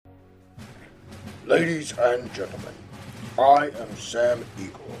Ladies and gentlemen, I am Sam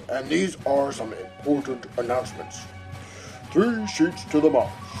Eagle, and these are some important announcements. Three Sheets to the Mouse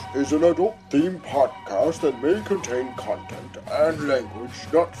is an adult-themed podcast that may contain content and language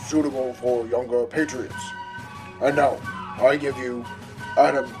not suitable for younger patriots. And now, I give you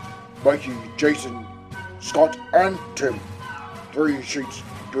Adam, Mikey, Jason, Scott, and Tim. 3 Sheets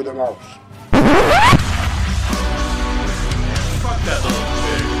to the Mouse. Fuck that little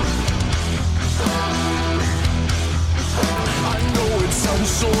pig. I know it sounds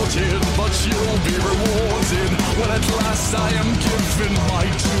sorted, but you'll be rewarded when at last I am given my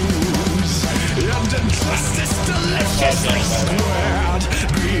dues. And injustice deliciously squared,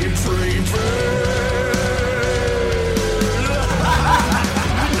 be prepared.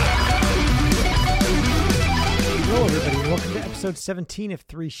 Hello, everybody, and welcome to episode 17 of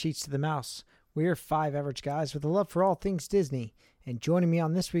 3 Sheets to the Mouse. We are 5 average guys with a love for all things Disney. And joining me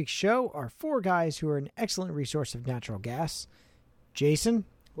on this week's show are 4 guys who are an excellent resource of natural gas. Jason.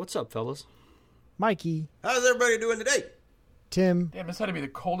 What's up, fellas? Mikey. How's everybody doing today? Tim. Damn, this had to be the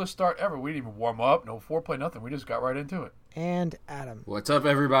coldest start ever. We didn't even warm up, no foreplay, nothing. We just got right into it. And Adam. What's up,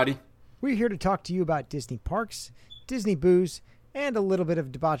 everybody? We're here to talk to you about Disney parks, Disney booze, and a little bit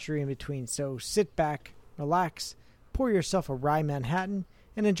of debauchery in between. So sit back, relax, pour yourself a rye Manhattan,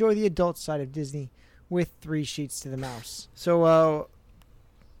 and enjoy the adult side of Disney with 3 Sheets to the Mouse. So,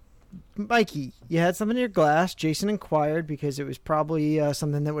 Mikey, you had something in your glass. Jason inquired because it was probably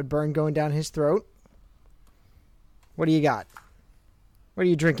something that would burn going down his throat. What do you got? What are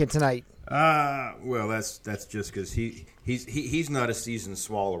you drinking tonight? Well, that's just because he's not a seasoned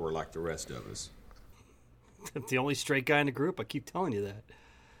swallower like the rest of us. I'm the only straight guy in the group. I keep telling you that.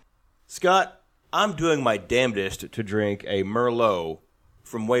 Scott, I'm doing my damnedest to drink a Merlot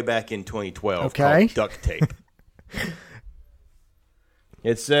from way back in 2012 called Duct Tape.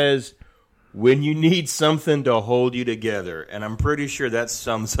 It says, when you need something to hold you together, and I'm pretty sure that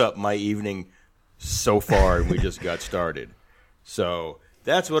sums up my evening so far, and we just got started. So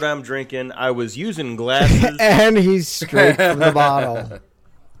that's what I'm drinking. I was using glasses. And he's straight from the bottle.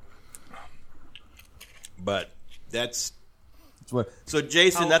 But that's what. So,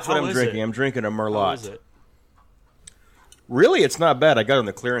 Jason, that's what I'm drinking. I'm drinking a Merlot. How is it? Really, it's not bad. I got it on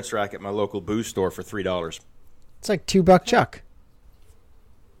the clearance rack at my local booze store for $3. It's like $2 chuck.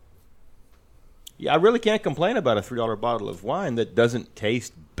 Yeah, I really can't complain about a $3 bottle of wine that doesn't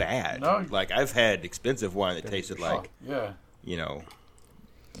taste bad. No. Like, I've had expensive wine that tasted like,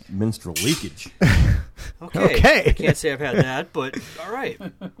 menstrual leakage. Okay. I can't say I've had that, but all right.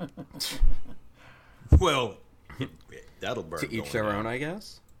 Well, that'll burn. To each their own, I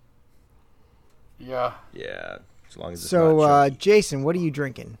guess. Yeah. Yeah, as long as it's So, not chunky. Jason, what are you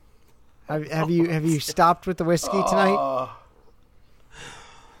drinking? Have you stopped with the whiskey tonight?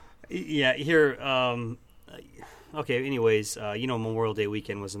 Yeah, here. Okay. Anyways, Memorial Day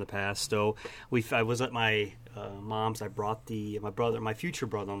weekend was in the past, so I was at my mom's. I brought my future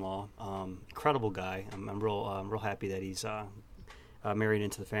brother-in-law, incredible guy. I'm real happy that he's married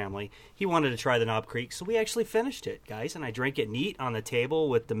into the family. He wanted to try the Knob Creek, so we actually finished it, guys. And I drank it neat on the table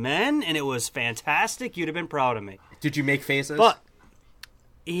with the men, and it was fantastic. You'd have been proud of me. Did you make faces? But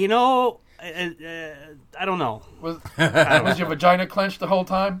I don't know. Was your vagina clenched the whole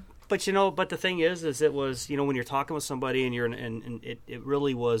time? But the thing is it was, when you're talking with somebody and it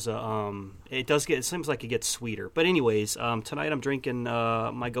really was, it seems like it gets sweeter. But anyways, tonight I'm drinking,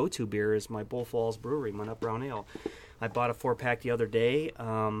 my go-to beer is my Bull Falls Brewery, my Nut Brown Ale. I bought a 4-pack the other day.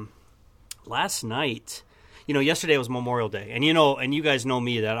 Last night, yesterday was Memorial Day, and you guys know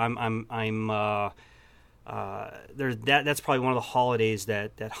me that that's probably one of the holidays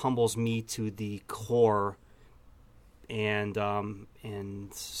that humbles me to the core. And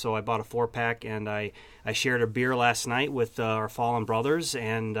so I bought a 4-pack, and I shared a beer last night with our fallen brothers,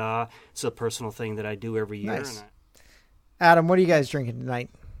 and it's a personal thing that I do every year. Nice. Adam, what are you guys drinking tonight?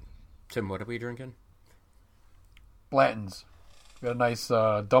 Tim, what are we drinking? Blanton's. Got a nice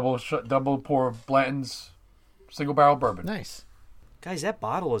double pour Blanton's single barrel bourbon. Nice. Guys, that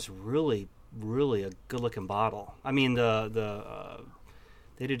bottle is really, really a good-looking bottle. I mean,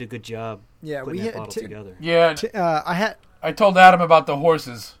 they did a good job putting that bottle together. Yeah. I told Adam about the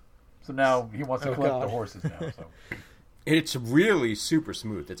horses, so now he wants to collect the horses now. So. It's really super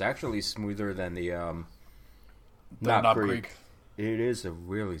smooth. It's actually smoother than the Knob Creek. It is a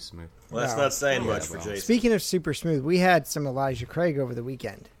really smooth. Well, that's not saying much for Jason. Speaking of super smooth, we had some Elijah Craig over the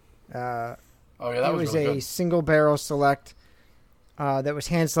weekend. That was really a good. single barrel select that was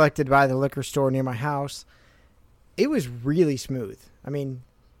hand selected by the liquor store near my house. It was really smooth. I mean,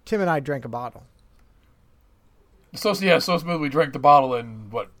 Tim and I drank a bottle. So smooth we drank the bottle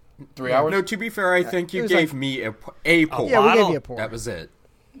in, 3 hours? No, to be fair, I think you was gave like- me a pour. Yeah, we Bottle? gave you a pour. That was it.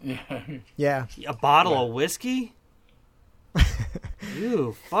 Yeah. A bottle of whiskey?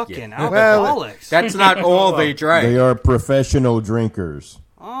 You fucking Yeah. alcoholics. That's not all they drank. They are professional drinkers.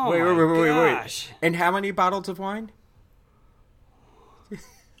 oh wait, my wait. gosh. And how many bottles of wine?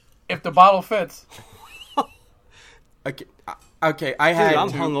 If the bottle fits. Okay, I Dude, had I'm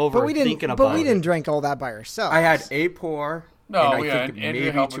hungover But we thinking didn't. about But we it. didn't drink all that by ourselves. I had a pour. No, and we I had think Andrea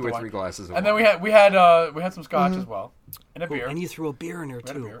maybe helped with 2 the or wine. 3 glasses of And wine. then we had some scotch as well. And a Cool. beer. And you threw a beer in there had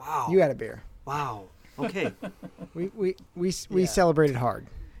a too. beer. Wow. You had a beer. Wow. Okay. We celebrated hard.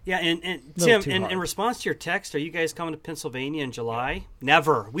 Yeah, and Little Tim, too in hard. response to your text, are you guys coming to Pennsylvania in July?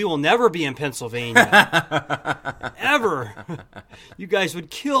 Never. We will never be in Pennsylvania. Ever. You guys would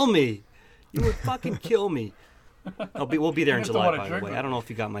kill me. You would fucking kill me. We'll be there in You just don't July, wanna by the drink way. with I don't know if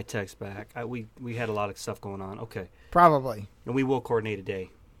you got my text back. We had a lot of stuff going on. Okay. Probably. And we will coordinate a day.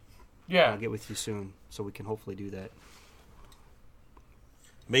 Yeah. I'll get with you soon so we can hopefully do that.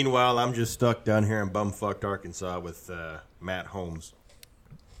 Meanwhile, I'm just stuck down here in bumfucked Arkansas with Matt Holmes.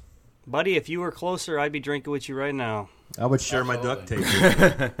 Buddy, if you were closer, I'd be drinking with you right now. I would share my duct tape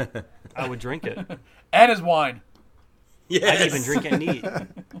with you. I would drink it. And his wine. I'd even drink it neat.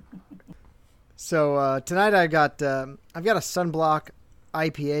 So tonight I've got a Sunblock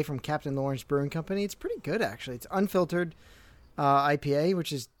IPA from Captain Lawrence Brewing Company. It's pretty good, actually. It's unfiltered IPA,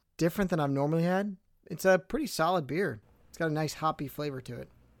 which is different than I've normally had. It's a pretty solid beer. It's got a nice hoppy flavor to it.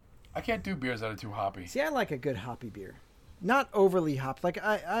 I can't do beers that are too hoppy. See, I like a good hoppy beer, not overly hopped. Like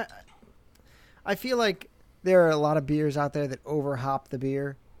I feel like there are a lot of beers out there that over hop the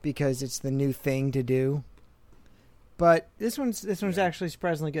beer because it's the new thing to do. But this one's actually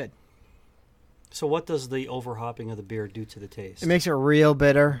surprisingly good. So what does the overhopping of the beer do to the taste? It makes it real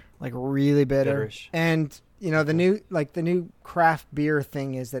bitter, like really bitter. Bitterish. And the new craft beer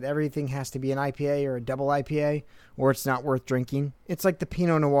thing is that everything has to be an IPA or a double IPA, or it's not worth drinking. It's like the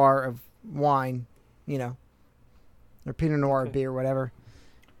Pinot Noir of wine, or Pinot Noir of beer, whatever.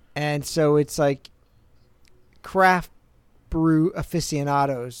 And so it's like craft brew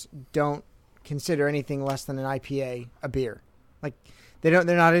aficionados don't consider anything less than an IPA a beer. Like they're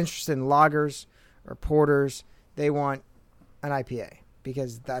not interested in lagers or porters. They want an IPA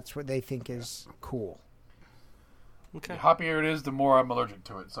because that's what they think is cool. Okay. The hoppier it is, the more I'm allergic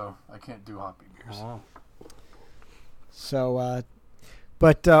to it, so I can't do hoppy beers. Oh. So,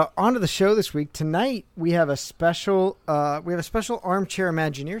 but on to the show this week. Tonight we have a special Armchair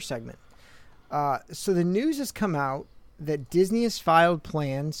Imagineer segment. So the news has come out that Disney has filed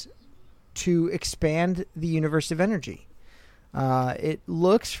plans to expand the Universe of Energy. It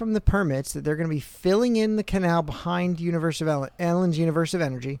looks from the permits that they're going to be filling in the canal behind Ellen's Universe of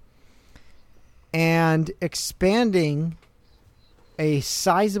Energy and expanding a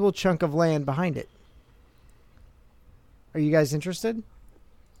sizable chunk of land behind it. Are you guys interested?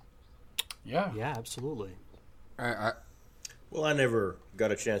 Yeah. Yeah, absolutely. Well, I never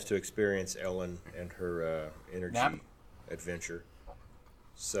got a chance to experience Ellen and her energy Nap? adventure.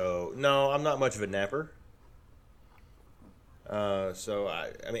 So, no, I'm not much of a napper. So,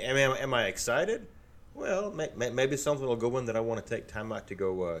 am I excited? Well, maybe something will go in that I want to take time out to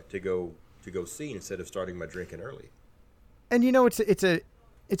go see instead of starting my drinking early. And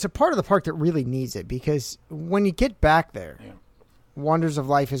it's a part of the park that really needs it because when you get back there, Wonders of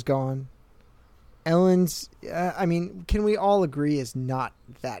Life is gone. Ellen's, can we all agree is not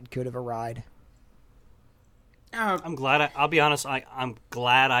that good of a ride? I'm glad. I'll be honest. I'm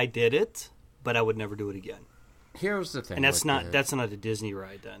glad I did it, but I would never do it again. Here's the thing. And that's with not a Disney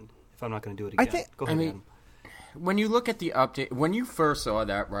ride then. If I'm not going to do it again, go ahead. Adam. when you look at the update, when you first saw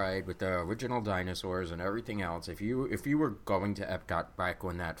that ride with the original dinosaurs and everything else, if you were going to Epcot back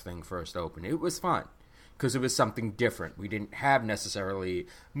when that thing first opened, it was fun because it was something different. We didn't have necessarily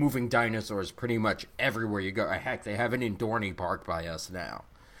moving dinosaurs pretty much everywhere you go. Heck, they have it in Dorney Park by us now.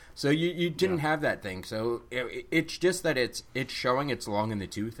 So you didn't have that thing. So it's just that it's showing it's long in the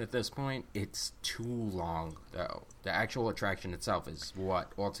tooth at this point. It's too long, though. The actual attraction itself is,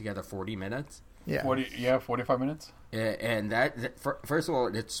 what, altogether 40 minutes? Yeah. 45 minutes. And first of all,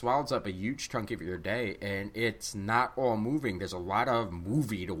 it swallows up a huge chunk of your day, and it's not all moving. There's a lot of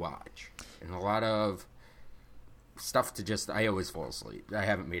movie to watch and a lot of stuff to just... I always fall asleep. I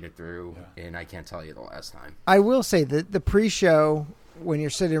haven't made it through, and I can't tell you the last time. I will say that the pre-show, when you're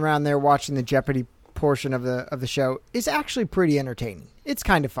sitting around there watching the Jeopardy portion of the show, is actually pretty entertaining. It's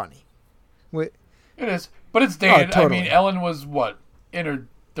kind of funny. It is, but it's dated. Oh, totally. I mean, Ellen was, what, in her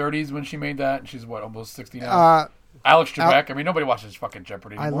 30s when she made that, and she's, what, almost 60 now? Alex Trebek. I mean, nobody watches fucking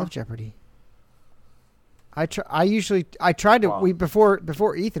Jeopardy anymore. I love Jeopardy. I tried to. Wow.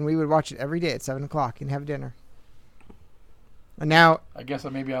 Before Ethan, we would watch it every day at 7:00 and have dinner. And now, I guess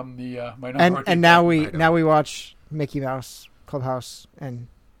maybe I'm the minority. and now we watch Mickey Mouse Clubhouse and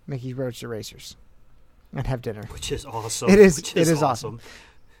Mickey Roadster Racers, and have dinner. Which is awesome. It is. Which It is awesome.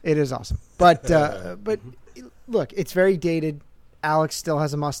 It is awesome. But look, it's very dated. Alex still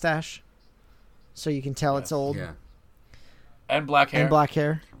has a mustache, so you can tell it's old. Yeah. And black hair. And black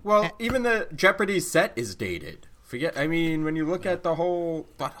hair. Well, even the Jeopardy set is dated. I mean, when you look at that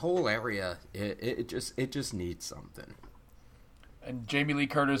whole area, it just needs something. And Jamie Lee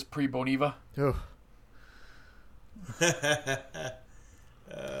Curtis pre-Boniva. Ugh.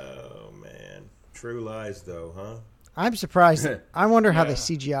 Oh man, True Lies though, huh? I'm surprised. I wonder how they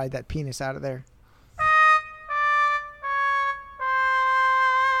CGI'd that penis out of there.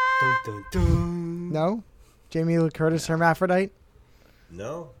 Dun, dun, dun. No? Jamie Lee Curtis hermaphrodite?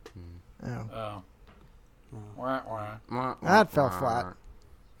 No. Oh. Oh. Wah, wah. That fell flat.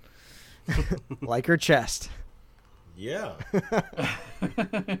 Like her chest. Yeah.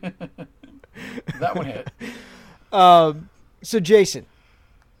 That one hit. So, Jason,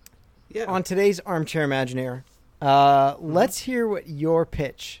 Yeah. on today's Armchair Imagineer, let's hear what your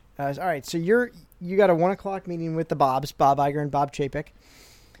pitch is. All right, so you got a 1 o'clock meeting with the Bobs, Bob Iger and Bob Chapek. Okay.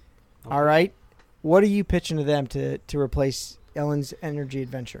 All right. What are you pitching to them to replace Ellen's Energy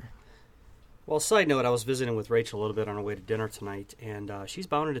Adventure? Well, side note, I was visiting with Rachel a little bit on our way to dinner tonight, and she's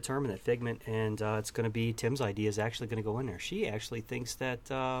bound and determined that Figment and it's going to be Tim's idea is actually going to go in there. She actually thinks that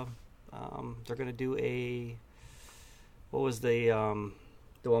they're going to do what was the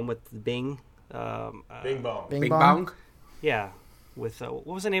one with the Bing? Bing bong. Bing Bing Bong? Bong? Yeah, with what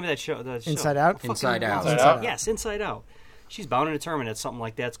was the name of that show? Inside Out? Inside Out. Inside Out. Yes, Inside Out. She's bound and determined that something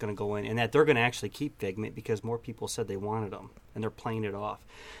like that's going to go in, and that they're going to actually keep Figment because more people said they wanted them, and they're playing it off.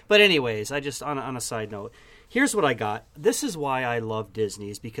 But anyways, I just on a side note, here's what I got. This is why I love Disney,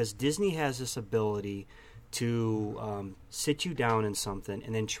 is because Disney has this ability to sit you down in something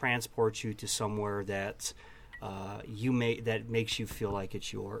and then transport you to somewhere that that makes you feel like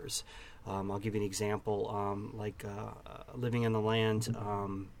it's yours. I'll give you an example, like Living in the Land.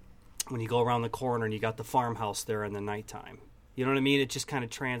 When you go around the corner and you got the farmhouse there in the nighttime, you know what I mean? It just kind of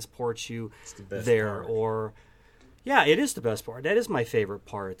transports you there. part. Or, yeah, it is the best part. That is my favorite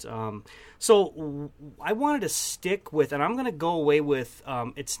part. So I wanted to stick with, and I'm going to go away with.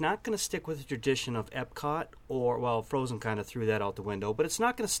 It's not going to stick with the tradition of Epcot Frozen kind of threw that out the window, but it's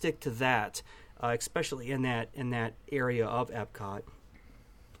not going to stick to that, especially in that area of Epcot.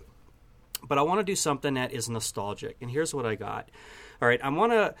 But I want to do something that is nostalgic, and here's what I got. All right,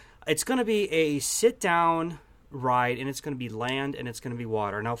 it's going to be a sit-down ride, and it's going to be land, and it's going to be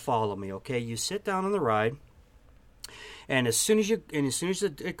water. Now follow me, okay? You sit down on the ride, and as soon as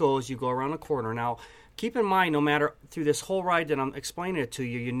it goes, you go around the corner. Now, keep in mind, no matter through this whole ride that I'm explaining it to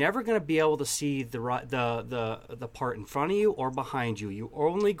you, you're never going to be able to see the part in front of you or behind you. You're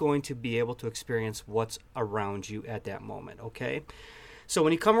only going to be able to experience what's around you at that moment, okay? So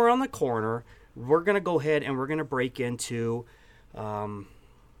when you come around the corner, we're going to go ahead and we're going to break into, on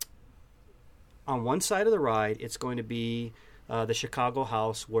one side of the ride, it's going to be the Chicago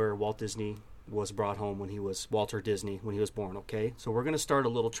house where Walt Disney was brought home Walter Disney when he was born, okay? So we're going to start a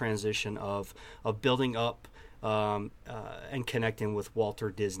little transition of building up and connecting with Walter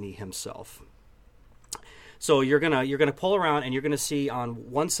Disney himself. So you're gonna pull around and you're gonna see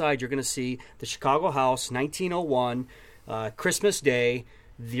on one side you're gonna see the Chicago house, 1901. Christmas Day.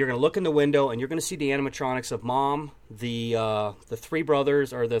 You're going to look in the window and you're going to see the animatronics of Mom, the three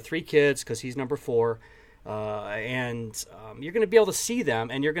brothers or the three kids because he's number 4, and you're going to be able to see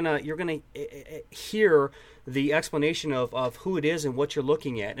them and you're going to hear the explanation of who it is and what you're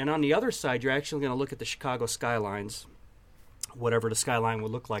looking at. And on the other side, you're actually going to look at the Chicago skylines, whatever the skyline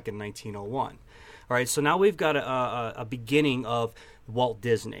would look like in 1901. All right, so now we've got a beginning of Walt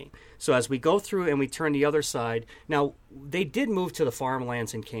Disney. So as we go through and we turn the other side, now they did move to the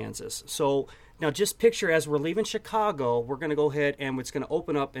farmlands in Kansas. So now just picture as we're leaving Chicago, we're going to go ahead and it's going to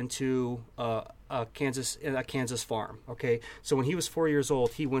open up into a Kansas farm. Okay, so when he was 4 years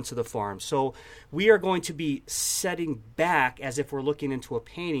old, he went to the farm. So we are going to be setting back as if we're looking into a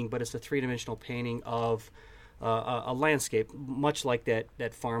painting, but it's a three-dimensional painting of a landscape, much like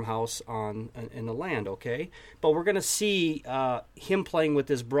that farmhouse in the land, okay? But we're going to see him playing with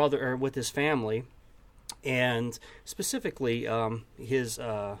his brother or with his family, and specifically his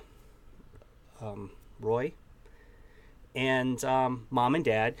Roy and Mom and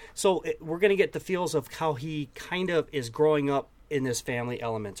Dad. So we're going to get the feels of how he kind of is growing up in this family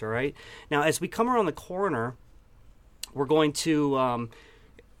element, all right? Now, as we come around the corner, we're going to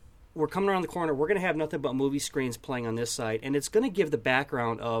we're coming around the corner. We're going to have nothing but movie screens playing on this side, and it's going to give the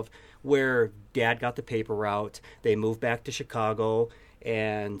background of where Dad got the paper route. They moved back to Chicago,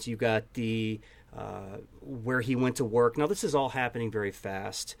 and you got the where he went to work. Now, this is all happening very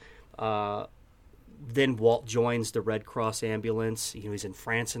fast. Then Walt joins the Red Cross ambulance. He's in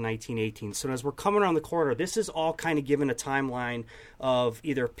France in 1918. So as we're coming around the corner, this is all kind of given a timeline of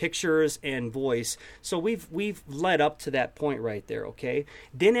either pictures and voice. So we've led up to that point right there, okay?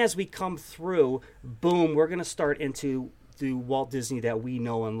 Then as we come through, boom, we're going to start into the Walt Disney that we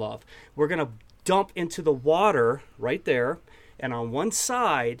know and love. We're going to dump into the water right there, and on one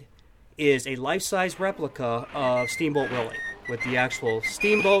side is a life-size replica of Steamboat Willie with the actual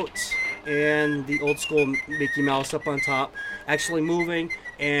steamboat and the old school Mickey Mouse up on top, actually moving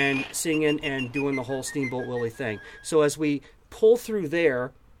and singing and doing the whole Steamboat Willie thing. So as we pull through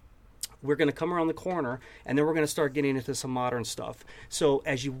there, we're going to come around the corner, and then we're going to start getting into some modern stuff. So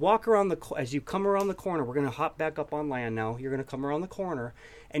as you come around the corner, we're going to hop back up on land now. You're going to come around the corner,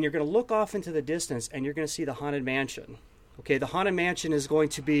 and you're going to look off into the distance, and you're going to see the Haunted Mansion. Okay, the Haunted Mansion is going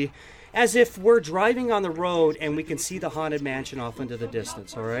to be as if we're driving on the road and we can see the Haunted Mansion off into the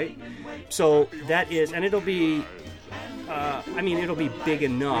distance, all right? So that is, and it'll be, it'll be big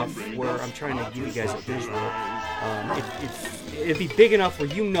enough where I'm trying to give you guys a visual. It'd be big enough where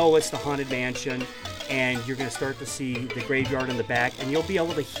you know it's the Haunted Mansion, and you're going to start to see the graveyard in the back, and you'll be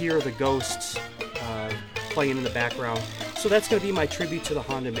able to hear the ghosts playing in the background. So that's going to be my tribute to the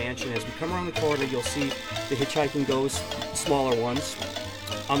Haunted Mansion. As we come around the corner, you'll see the hitchhiking ghosts, smaller ones,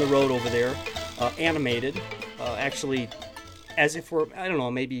 on the road over there, animated, actually as if we're,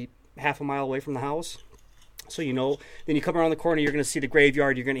 maybe half a mile away from the house. So then you come around the corner, you're going to see the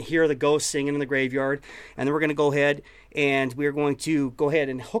graveyard, you're going to hear the ghosts singing in the graveyard, and then we're going to go ahead and we're going to go ahead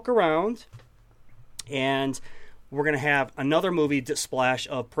and hook around, and we're going to have another movie splash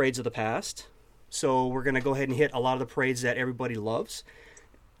of Parades of the Past. So we're going to go ahead and hit a lot of the parades that everybody loves.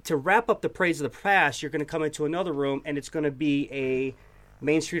 To wrap up the Parades of the Past, you're going to come into another room, and it's going to be a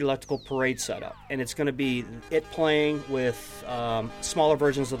Main Street Electrical Parade setup. And it's going to be it playing with smaller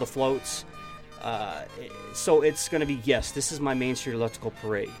versions of the floats. So it's going to be, yes, this is my Main Street Electrical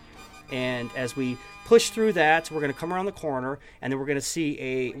Parade. And as we push through that, we're going to come around the corner, and then we're going to see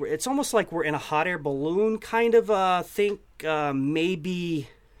it's almost like we're in a hot air balloon kind of maybe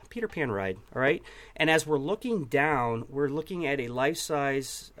Peter Pan ride, all right? And as we're looking down, we're looking at a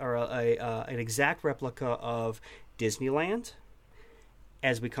life-size or an exact replica of Disneyland.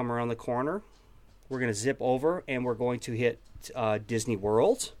 As we come around the corner, we're going to zip over, and we're going to hit Disney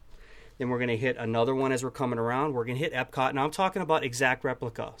World. Then we're going to hit another one as we're coming around. We're going to hit Epcot. Now I'm talking about exact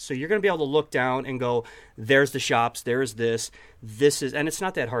replica. So you're going to be able to look down and go, there's the shops, there's this is, and it's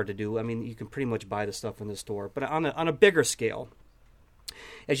not that hard to do. I mean, you can pretty much buy the stuff in the store. But on a bigger scale,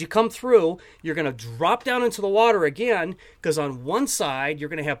 as you come through, you're going to drop down into the water again, because on one side, you're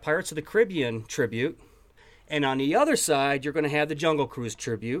going to have Pirates of the Caribbean tribute, and on the other side, you're going to have the Jungle Cruise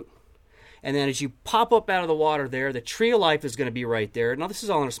tribute. And then as you pop up out of the water there, the Tree of Life is going to be right there. Now, this is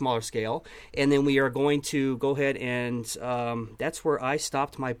all on a smaller scale. And then we are going to go ahead and that's where I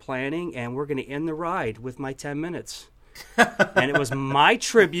stopped my planning, and we're going to end the ride with my 10 minutes. And it was my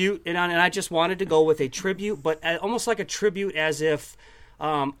tribute, and I just wanted to go with a tribute, but almost like a tribute as if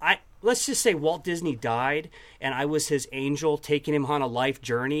let's just say Walt Disney died, and I was his angel taking him on a life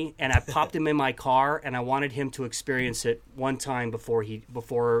journey, and I popped him in my car, and I wanted him to experience it one time before he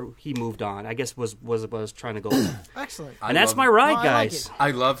moved on. I guess was what I was trying to go with. Excellent. And that's my ride, guys.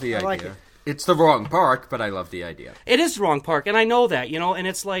 I love the idea. Like it. It's the wrong park, but I love the idea. It is the wrong park, and I know that, and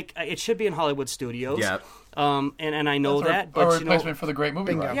it's like, it should be in Hollywood Studios. Yeah. And I know that, but but replacement for the Great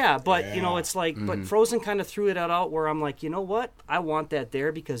Movie Ride. Yeah, but it's like, but Frozen kind of threw it out where I'm like, you know what? I want that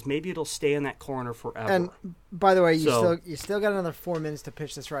there because maybe it'll stay in that corner forever. And by the way, you still got another 4 minutes to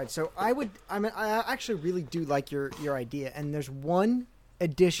pitch this ride. So I actually really do like your idea, and there's one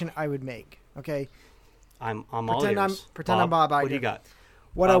addition I would make. Okay, I'm all ears. Pretend I'm Bob Iger. What do you got?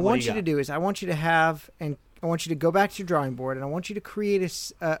 What I want you to do is I want you to have, and I want you to go back to your drawing board, and I want you to create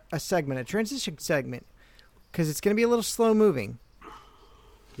a segment, a transition segment, because it's going to be a little slow moving.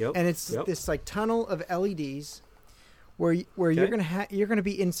 Yep. And it's this like tunnel of LEDs where you're going to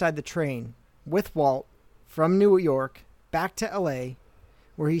be inside the train with Walt from New York back to LA,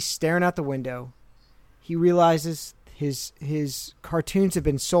 where he's staring out the window. He realizes his cartoons have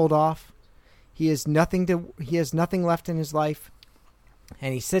been sold off. He has nothing left in his life.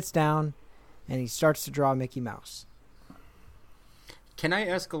 And he sits down and he starts to draw Mickey Mouse. Can I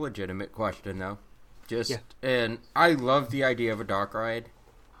ask a legitimate question, though? And I love the idea of a dark ride,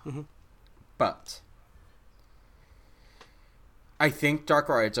 but I think dark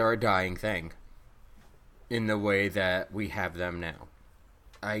rides are a dying thing in the way that we have them now.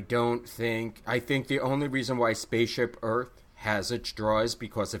 I think the only reason why Spaceship Earth has its draw is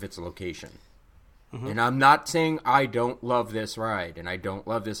because of its location. Mm-hmm. And I'm not saying I don't love this ride and I don't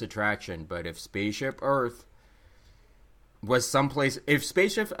love this attraction, but if Spaceship Earth was someplace, if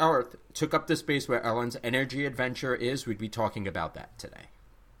Spaceship Earth took up the space where Ellen's Energy Adventure is, we'd be talking about that today.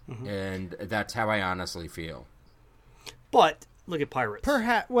 Mm-hmm. And that's how I honestly feel. But look at Pirates.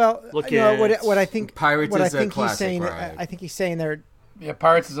 Perhaps. Well, look at what I think. Pirates what is I think a classic he's saying. ride. I think he's saying there. Yeah,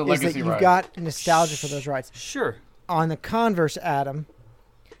 Pirates is a is legacy that you've ride. got nostalgia for those rides. Sure. On the converse, Adam,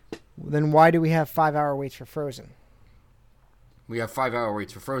 then why do we have 5-hour waits for Frozen? We have 5-hour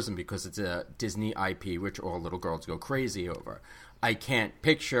waits for Frozen because it's a Disney IP which all little girls go crazy over. I can't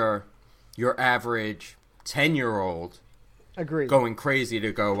picture your average 10-year-old Agreed. going crazy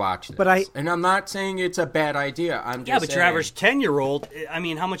to go watch this. And I'm not saying it's a bad idea. I'm just saying, your average 10-year-old, I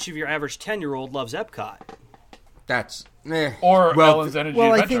mean, how much of your average 10-year-old loves Epcot? That's or Ellen's Energy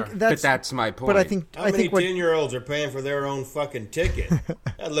Adventure. I think that's my point. But I think how many 10-year-olds are paying for their own fucking ticket?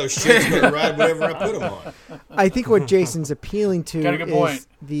 That little shit's gonna ride whatever I put them on. I think what Jason's appealing to Got a good point.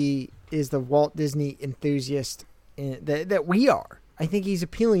 is the Walt Disney enthusiast that we are. I think he's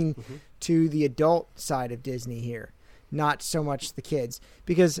appealing to the adult side of Disney here, not so much the kids.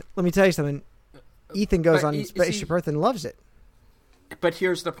 Because let me tell you something, Ethan goes on Spaceship Earth and loves it. But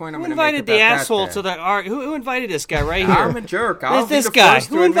here's the point I'm Who going to make invited the asshole to the art? Who invited this guy right here? I'm a jerk. I'll this be the guy. first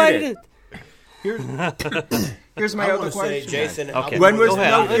to Who invited admit it? Here's my other question. Jason. Okay. When was Go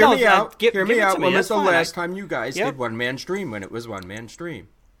ahead. hear me out? Give Hear me it out. to me. When was That's the fine. last time you guys did One Man Stream? When it was One Man Stream?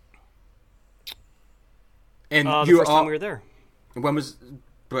 And the you first all, time we were there. When was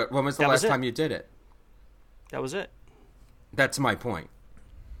the last time you did it? That was it. That's my point.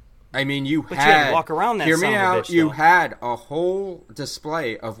 I mean, you But had, you had to walk around that hear son me of a out. bitch, You though. had a whole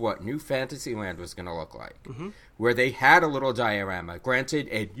display of what New Fantasyland was going to look like, where they had a little diorama. Granted,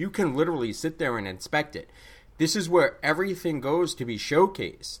 and you can literally sit there and inspect it. This is where everything goes to be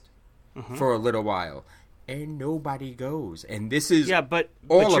showcased for a little while, and nobody goes. And this is but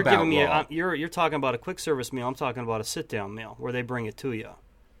all you're about giving me law. you're talking about a quick service meal. I'm talking about a sit down meal where they bring it to you.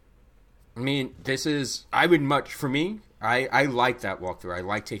 I mean, this is. I would much for me. I like that walkthrough. I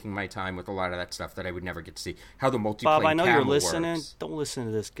like taking my time with a lot of that stuff that I would never get to see. How the multiplayer Bob, I know you're listening. works. Don't listen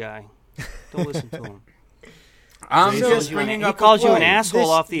to this guy. Don't listen to him. I'm He just calls you an- bringing he up. calls you an point.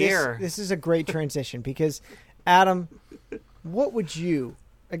 asshole off the air. This is a great transition because, Adam, what would you,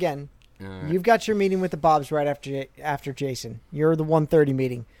 again, you've got your meeting with the Bobs right after Jason. You're the 1:30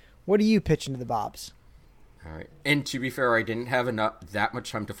 meeting. What are you pitching to the Bobs? All right. And to be fair, I didn't have that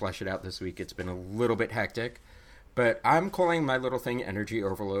much time to flesh it out this week. It's been a little bit hectic. But I'm calling my little thing Energy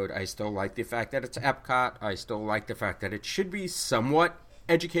Overload. I still like the fact that it's Epcot. I still like the fact that it should be somewhat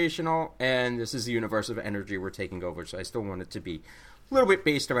educational. And this is the universe of energy we're taking over. So I still want it to be a little bit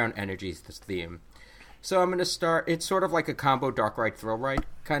based around energy theme. So I'm going to start. It's sort of like a combo dark ride, thrill ride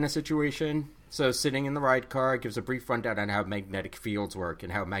kind of situation. So sitting in the ride car gives a brief rundown on how magnetic fields work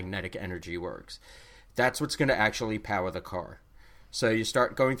and how magnetic energy works. That's what's going to actually power the car. So you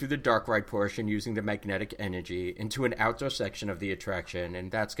start going through the dark ride portion using the magnetic energy into an outdoor section of the attraction,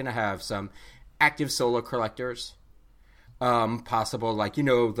 and that's going to have some active solar collectors. Possible, like,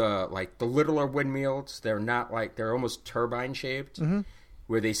 the littler windmills. They're not like, they're almost turbine shaped,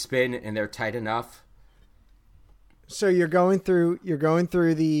 where they spin and they're tight enough. So you're going through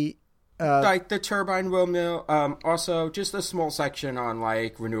the Like the turbine windmill. Also, just a small section on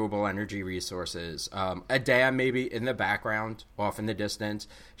like renewable energy resources. A dam maybe in the background, off in the distance,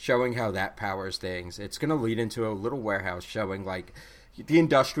 showing how that powers things. It's going to lead into a little warehouse showing like the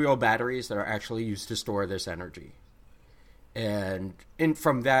industrial batteries that are actually used to store this energy. And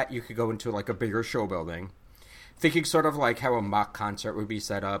from that, you could go into like a bigger show building. Thinking sort of like how a mock concert would be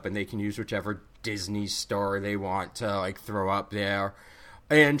set up, and they can use whichever Disney star they want to like throw up there.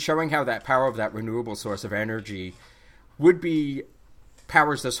 And showing how that power of that renewable source of energy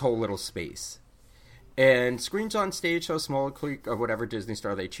powers this whole little space. And screens on stage show a small clip of whatever Disney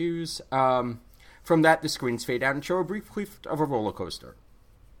star they choose. From that, the screens fade out and show a brief clip of a roller coaster.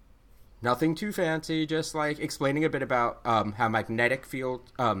 Nothing too fancy, just like explaining a bit about how magnetic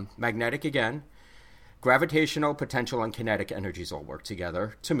again, gravitational, potential, and kinetic energies all work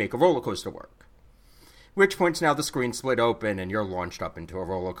together to make a roller coaster work. Which points now the screen split open and you're launched up into a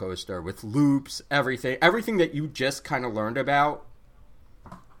roller coaster with loops, everything that you just kind of learned about,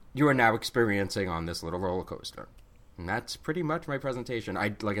 you are now experiencing on this little roller coaster. And that's pretty much my presentation.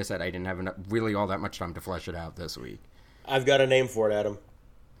 Like I said, I didn't have really all that much time to flesh it out this week. I've got a name for it, Adam.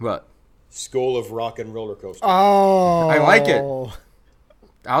 What? School of Rock and Roller Coaster. Oh, I like it.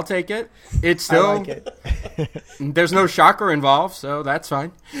 I'll take it. It's still. I like it. There's no shocker involved, so that's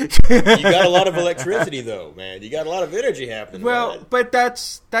fine. You got a lot of electricity, though, man. You got a lot of energy happening. Well, man. but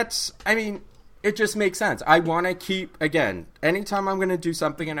that's. I mean, it just makes sense. I want to keep, again, anytime I'm going to do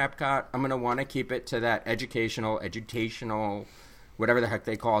something in Epcot, I'm going to want to keep it to that edutational, whatever the heck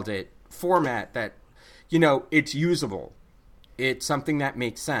they called it, format that, it's usable. It's something that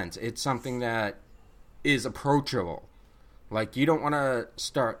makes sense. It's something that is approachable. Like, you don't want to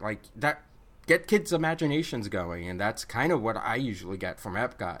start, like, that, get kids' imaginations going, and that's kind of what I usually get from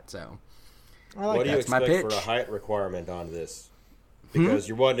Epcot, so. What do you expect for a height requirement on this? Because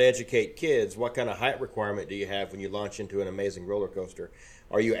you're wanting to educate kids. What kind of height requirement do you have when you launch into an amazing roller coaster?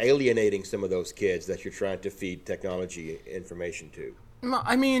 Are you alienating some of those kids that you're trying to feed technology information to?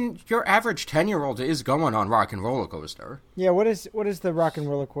 I mean, your average 10-year-old is going on Rock and Roller Coaster. Yeah, what is the Rock and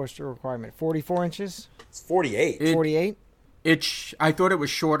Roller Coaster requirement? 44 inches? It's 48. 48? I thought it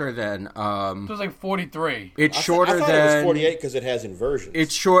was shorter than. It was like 43. It's shorter than. I thought it was 48 because it has inversions.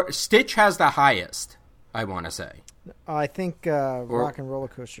 It's short. Stitch has the highest, I want to say. I think Rock and Roller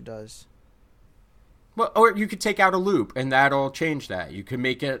Coaster does. Well, or you could take out a loop, and that'll change that. You could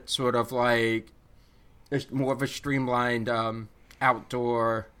make it sort of like more of a streamlined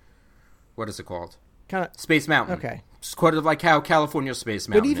outdoor. What is it called? Kind of Space Mountain. Okay. It's kind of like how California Space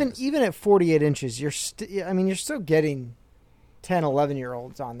Mountain. But even at 48 inches, you're still getting 10,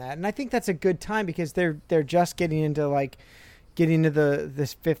 11-year-olds on that, and I think that's a good time because they're just getting into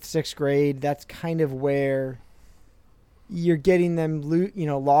this 5th, 6th grade. That's kind of where you're getting them,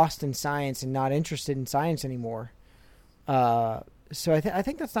 lost in science and not interested in science anymore. So I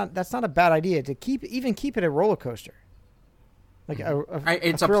think that's not a bad idea to keep it a roller coaster. Like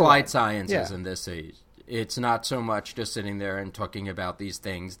it's applied sciences in this age. It's not so much just sitting there and talking about these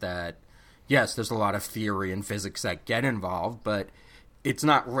things that, yes, there's a lot of theory and physics that get involved, but it's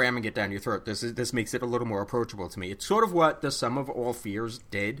not ramming it down your throat. This makes it a little more approachable to me. It's sort of what the Sum of All Fears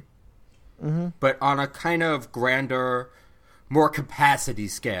did, but on a kind of grander, more capacity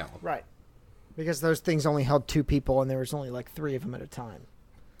scale. Right. Because those things only held 2 people, and there was only like 3 of them at a time.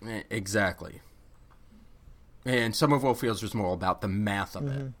 Exactly. And Sum of All Fears was more about the math of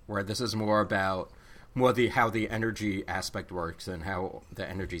it, where this is more about how the energy aspect works and how the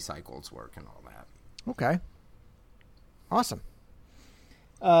energy cycles work and all that. Okay. Awesome.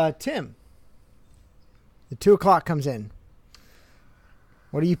 Tim, the 2:00 comes in.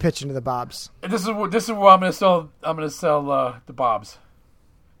 What are you pitching to the Bobs? This is where I'm going to sell. I'm going to sell the Bobs.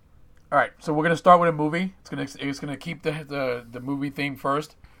 All right, so we're going to start with a movie. It's going to keep the movie theme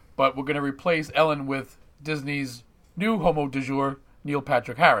first, but we're going to replace Ellen with Disney's new homo du jour, Neil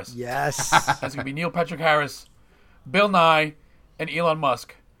Patrick Harris. Yes. That's going to be Neil Patrick Harris, Bill Nye, and Elon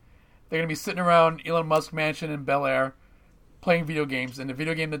Musk. They're going to be sitting around Elon Musk mansion in Bel Air playing video games, and the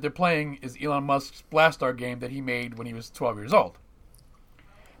video game that they're playing is Elon Musk's Blastar game that he made when he was 12 years old.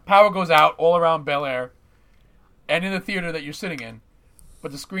 Power goes out all around Bel Air and in the theater that you're sitting in,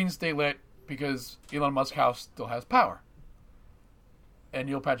 but the screens stay lit because Elon Musk's house still has power. And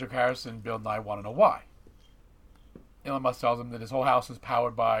Neil Patrick Harris and Bill Nye want to know why. Elon Musk tells him that his whole house is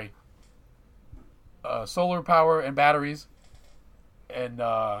powered by solar power and batteries. And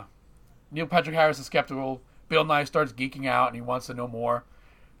Neil Patrick Harris is skeptical. Bill Nye starts geeking out and he wants to know more.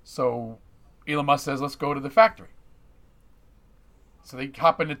 So Elon Musk says, let's go to the factory. So they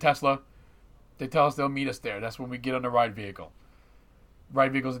hop into Tesla. They tell us they'll meet us there. That's when we get on the ride vehicle.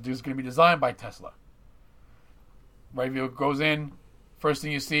 Ride vehicle is going to be designed by Tesla. Ride vehicle goes in. First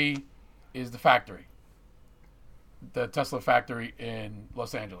thing you see is the factory. The Tesla factory in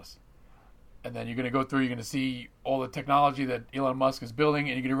Los Angeles. And then you're going to go through, you're going to see all the technology that Elon Musk is building,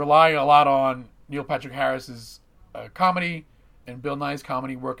 and you're going to rely a lot on Neil Patrick Harris's comedy and Bill Nye's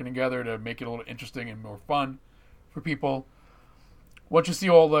comedy working together to make it a little interesting and more fun for people. Once you see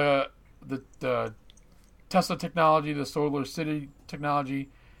all the Tesla technology, the Solar City technology,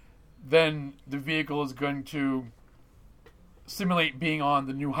 then the vehicle is going to simulate being on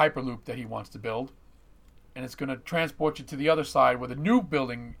the new Hyperloop that he wants to build. And it's going to transport you to the other side where the new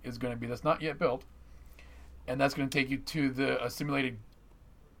building is going to be that's not yet built. And that's going to take you to a simulated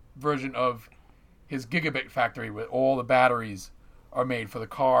version of his gigabit factory where all the batteries are made for the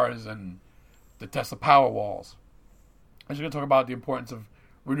cars and the Tesla power walls. I'm just going to talk about the importance of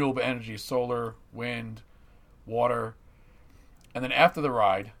renewable energy, solar, wind, water. And then after the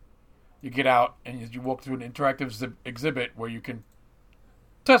ride, you get out and you walk through an interactive exhibit where you can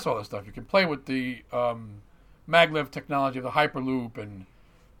test all this stuff. You can play with the maglev technology of the Hyperloop and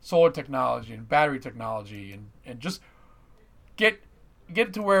solar technology and battery technology and just get get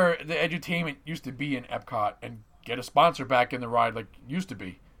it to where the edutainment used to be in Epcot and get a sponsor back in the ride like it used to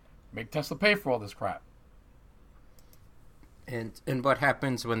be. Make Tesla pay for all this crap. And what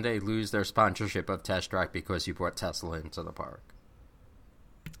happens when they lose their sponsorship of Test Track because you brought Tesla into the park?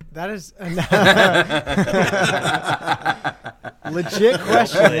 That is a legit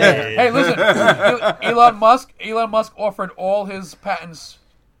question. Hey, listen, Elon Musk offered all his patents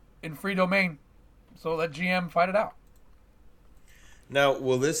in free domain, so let GM fight it out. Now,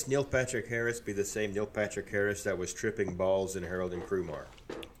 will this Neil Patrick Harris be the same Neil Patrick Harris that was tripping balls in Harold and Kumar?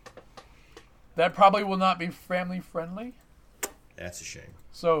 That probably will not be family friendly. That's a shame.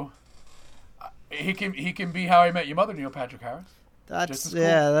 So he can be How I Met Your Mother, Neil Patrick Harris. That's cool.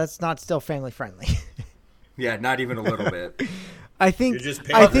 that's not still family friendly. Yeah, not even a little bit. I think You're just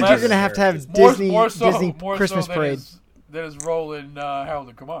you're going to have Disney more so Christmas than parade. His role in Harold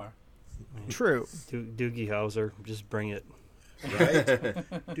and Kumar. True. Doogie Howser, just bring it. Right?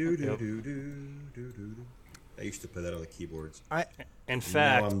 Do. I used to play that on the keyboards. In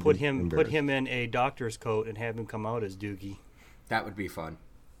fact, I'm put him embarrassed. in a doctor's coat and have him come out as Doogie. That would be fun.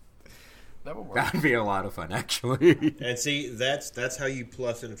 That would work. That would be a lot of fun, actually. And see, that's how you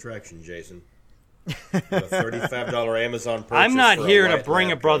plus an attraction, Jason. A $35 Amazon purchase. I'm not for here to white bring a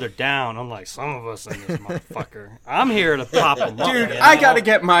laptop. brother down, unlike some of us in this motherfucker. I'm here to pop him up. Dude, you know? I got to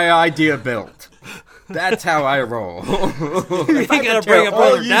get my idea built. That's how I roll. You gotta Tear bring a all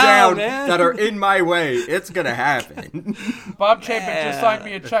brother you down, man. that are in my way. It's gonna happen. Bob Chapin just signed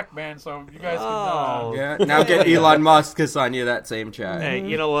me a check, man, so you guys can... Oh. Yeah. Now get Elon Musk to sign you that same check. Hey,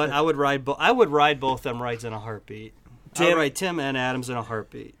 you know what? I would ride both them rides in a heartbeat. I would ride Tim and Adams in a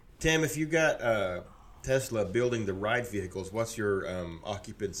heartbeat. Tim, if you got Tesla building the ride vehicles, what's your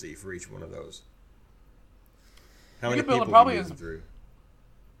occupancy for each one of those? How many could build people them probably can you move through?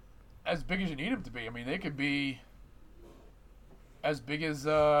 as big as you need them to be. I mean, they could be as big as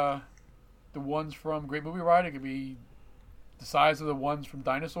the ones from Great Movie Ride. It could be the size of the ones from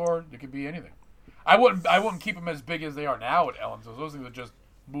Dinosaur. It could be anything. I wouldn't keep them as big as they are now at Ellen's. Those things are just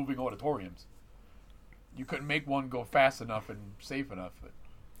moving auditoriums. You couldn't make one go fast enough and safe enough. But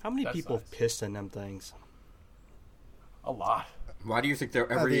How many that people size. pissed in them things? A lot. Why do you think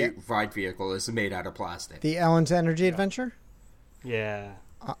every ride vehicle is made out of plastic? The Ellen's Energy Adventure? Yeah.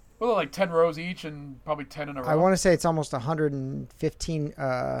 Well, they're like 10 rows each and probably 10 in a row. I want to say it's almost 115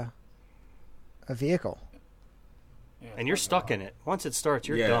 a vehicle. Yeah, And you're stuck in it. Once it starts,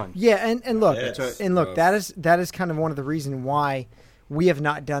 you're Yeah. done. Yeah, and look, Yes. and look, that is kind of one of the reasons why we have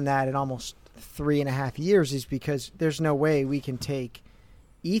not done that in almost 3.5 years, is because there's no way we can take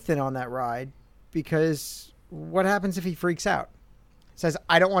Ethan on that ride, because what happens if he freaks out? Says,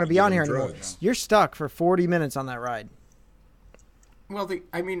 I don't want to be Give on him here anymore. drugs. You're stuck for 40 minutes on that ride. Well, the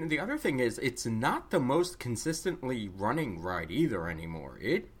other thing is, it's not the most consistently running ride either anymore.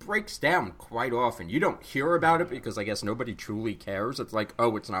 It breaks down quite often. You don't hear about it because I guess nobody truly cares. It's like,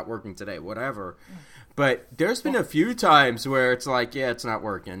 oh, it's not working today, whatever. But there's been a few times where it's like, yeah, it's not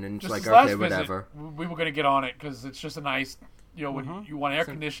working, and it's Just like, this last okay, visit, whatever. we were going to get on it because it's just a nice, when you want air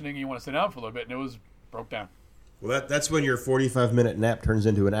conditioning and you want to sit down for a little bit, and it was broke down. Well, that's when your 45-minute nap turns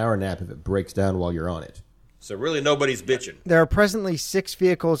into an hour nap if it breaks down while you're on it. So really, nobody's bitching. There are presently 6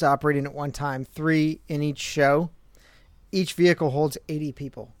 vehicles operating at one time, 3 in each show. Each vehicle holds 80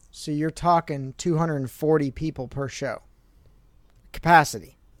 people. So you're talking 240 people per show.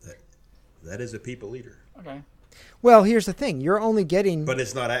 Capacity. That is a people eater. Okay. Well, here's the thing. You're only getting... But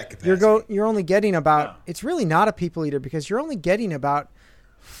it's not at capacity. You're only getting about... No. It's really not a people eater, because you're only getting about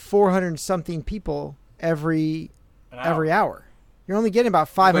 400-something people every hour. You're only getting about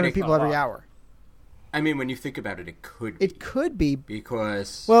 500 people every hour. I mean, when you think about it, it could be. It could be.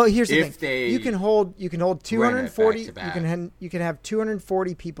 Because Well, here's the if thing. they You can hold 240. back-to-back. You can have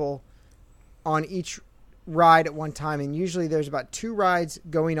 240 people on each ride at one time, and usually there's about 2 rides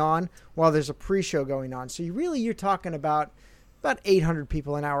going on while there's a pre-show going on. So you're talking about 800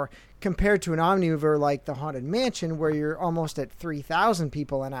 people an hour, compared to an Omnimover like the Haunted Mansion, where you're almost at 3,000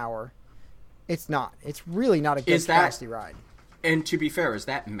 people an hour. It's not. It's really not a good capacity ride. And to be fair, is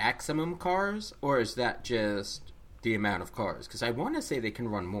that maximum cars, or is that just the amount of cars? Because I want to say they can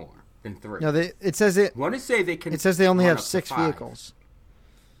run more than 3. No, it says it. I want to say they can. It says they only run have up to 6 5. vehicles.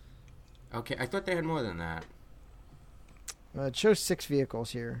 Okay, I thought they had more than that. It shows 6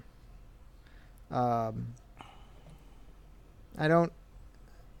 vehicles here. I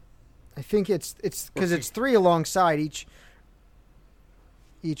think it's because it's 3 alongside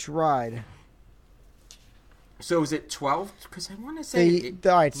each ride. So is it 12? Because I want to say.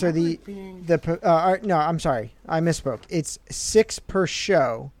 All right. So being... no, I'm sorry, I misspoke. It's 6 per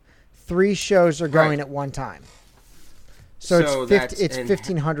show. 3 shows are going at one time. So that's it's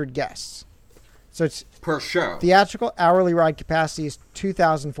 1,500 guests. So it's per show. theatrical hourly ride capacity is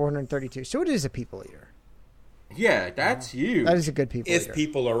 2,432. So it is a people eater. Yeah, that's huge. That is a good people If eater.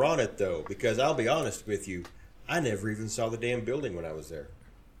 people are on it, though, because I'll be honest with you, I never even saw the damn building when I was there.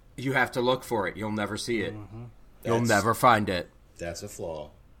 You have to look for it. You'll never see it. You'll That's- never find it. That's a flaw.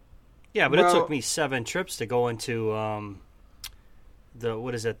 Yeah, but Well- it took me 7 trips to go into the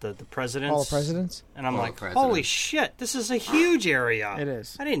president's All the presidents? and I'm Hall like, of Presidents. holy shit, this is a huge area. It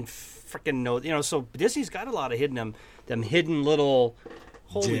is. I didn't freaking know. So Disney's got a lot of them hidden little.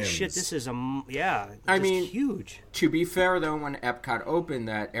 Holy Gems. shit, this is I just mean- huge. To be fair, though, when Epcot opened,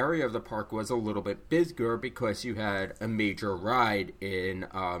 that area of the park was a little bit bigger because you had a major ride in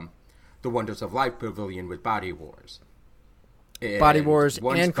the Wonders of Life Pavilion with Body Wars. Body Wars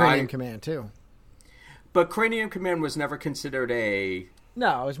once and Cranium Command, too. But Cranium Command was never considered a...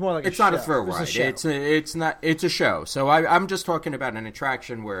 No, it's more like It's a not show. a thrill It was ride. show. It's a show. So I'm just talking about an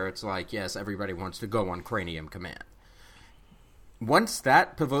attraction where it's like, yes, everybody wants to go on Cranium Command. Once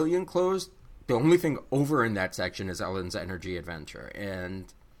that pavilion closed, the only thing over in that section is Ellen's Energy Adventure,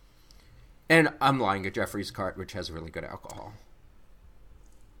 and I'm lying at Jeffrey's Cart, which has really good alcohol.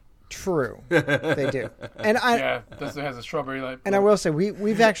 True. They do. And Yeah, this has a strawberry light. And I will say,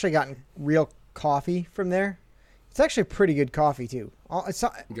 we've actually gotten real coffee from there. It's actually pretty good coffee, too. It's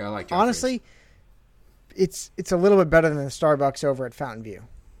not, Yeah, I like Jeffrey's. honestly, it's a little bit better than the Starbucks over at Fountain View.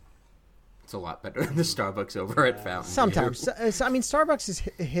 It's a lot better than the Starbucks over at Fountain View. Sometimes. I mean, Starbucks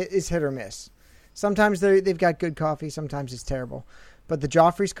is hit or miss. Sometimes they've got good coffee. Sometimes it's terrible. But the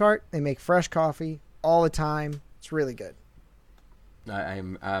Joffrey's Cart, they make fresh coffee all the time. It's really good.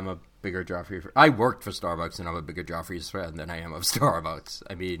 I'm a bigger Joffrey. I worked for Starbucks, and I'm a bigger Joffrey's fan than I am of Starbucks.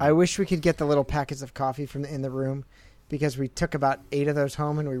 I mean, I wish we could get the little packets of coffee from in the room, because we took about 8 of those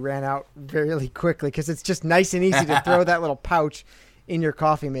home and we ran out really quickly, because it's just nice and easy to throw that little pouch in your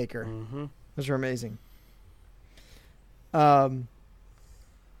coffee maker. Mm-hmm. Those are amazing. All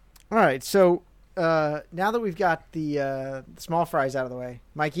right, so now that we've got the small fries out of the way,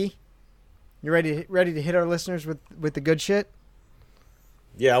 Mikey, you ready to hit our listeners with the good shit?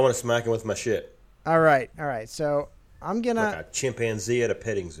 Yeah, I want to smack him with my shit. All right. So I'm gonna. Like a chimpanzee at a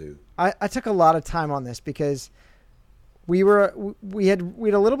petting zoo. I took a lot of time on this because we had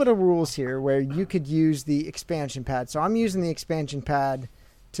a little bit of rules here where you could use the expansion pad. So I'm using the expansion pad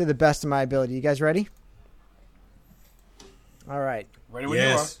to the best of my ability. You guys ready? All right. Ready when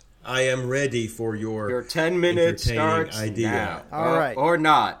Yes, I am ready for your 10 minutes entertaining starts idea. now. All right. Or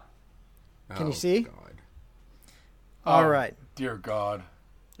not. Can you see? God. All right. Dear God.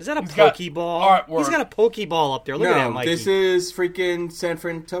 Is that a He's got Pokeball? artwork. He's got a Pokeball up there. Look at that, No, Mikey. this is freaking San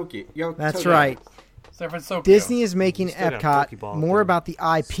Francisco. That's Tokyo. right. San Francisco. Disney is making Still got a Epcot Pokeball more there. about the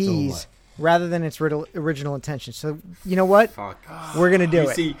IPs what? rather than its original intention. So you know what? Fuck. We're gonna do You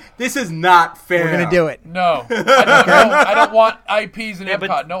it. see, this is not fair. We're gonna do it. No. I don't want IPs in Yeah, Epcot.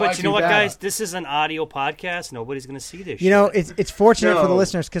 but, No but IPs. you know what, data. guys? This is an audio podcast. Nobody's going to see this. You know, it's fortunate for the No.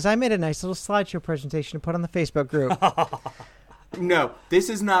 listeners because I made a nice little slideshow presentation to put on the Facebook group. No, this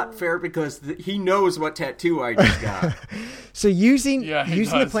is not fair because he knows what tattoo I just got. So using Yeah, he the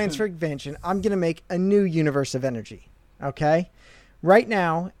does. plans for expansion, I'm going to make a new universe of energy. Okay, right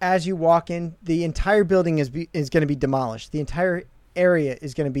now, as you walk in, the entire building is going to be demolished. The entire area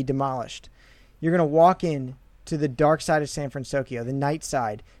is going to be demolished. You're going to walk in to the dark side of San Francisco, the night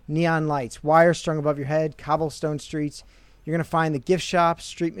side, neon lights, wires strung above your head, cobblestone streets. You're going to find the gift shops,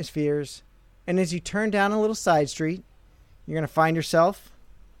 streetmospheres, and as you turn down a little side street, you're going to find yourself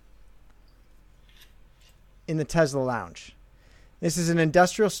in the Tesla Lounge. This is an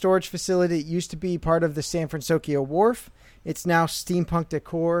industrial storage facility that used to be part of the San Francisco Wharf. It's now steampunk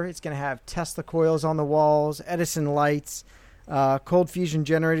decor. It's going to have Tesla coils on the walls, Edison lights, cold fusion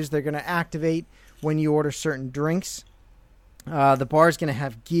generators they're going to activate when you order certain drinks. The bar is going to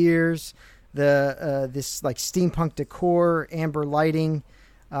have gears, this like steampunk decor, amber lighting.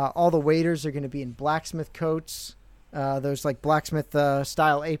 All the waiters are going to be in blacksmith coats, those like blacksmith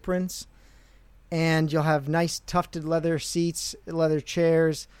style aprons. And you'll have nice tufted leather seats, leather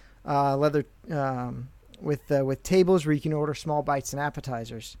chairs, leather with tables where you can order small bites and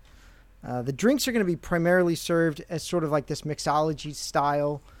appetizers. The drinks are going to be primarily served as sort of like this mixology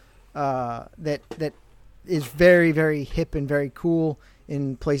style that is very, very hip and very cool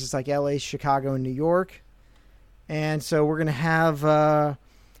in places like LA, Chicago, and New York. And so we're gonna have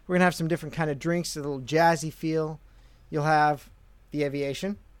some different kind of drinks, a little jazzy feel. You'll have the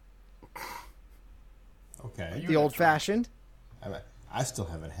Aviation, Okay. the Old Fashioned, I still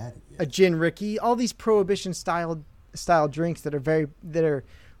haven't had it a yet. Gin Ricky, all these Prohibition style drinks that are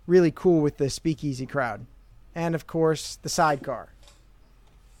really cool with the speakeasy crowd. and of course the sidecar.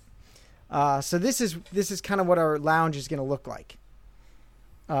 So this is kind of what our lounge is going to look like.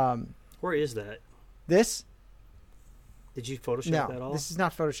 Where is that? This? Did you Photoshop No, that all? this is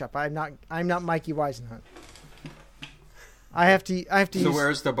not Photoshop. I'm not Mikey Weisenhunt. I have to So use.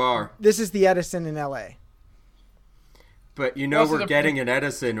 where's the bar? This is the Edison in L.A. But you know Well, so we're the- getting an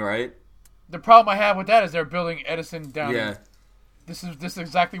Edison, right? The problem I have with that is they're building Edison down. Yeah. This is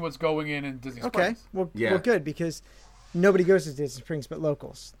exactly what's going in Disney Okay, Springs. well, Yeah. well, good, because nobody goes to Disney Springs but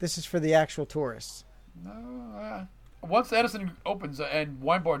locals. This is for the actual tourists. Once Edison opens and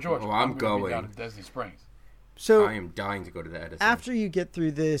Wine Bar George, Oh, I'm gonna be going. down in Disney Springs. So I am dying to go to the Edison. after you get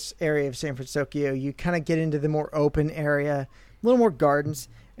through this area of San Francisco, you kind of get into the more open area, a little more gardens,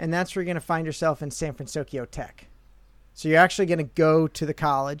 and that's where you're going to find yourself in San Francisco Tech. So you're actually going to go to the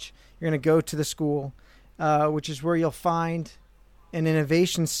college. You're going to go to the school, which is where you'll find an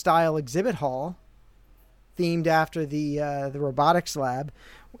innovation-style exhibit hall themed after the robotics lab,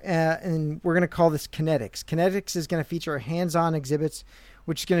 and we're going to call this Kinetics. Kinetics is going to feature hands-on exhibits,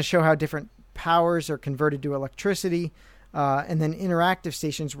 which is going to show how different powers are converted to electricity, and then interactive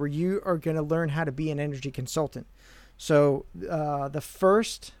stations where you are going to learn how to be an energy consultant. So the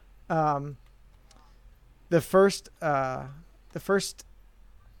first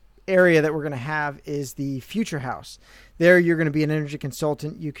area that we're going to have is the Future House. There you're going to be an energy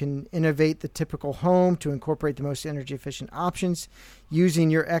consultant. You can innovate the typical home to incorporate the most energy efficient options using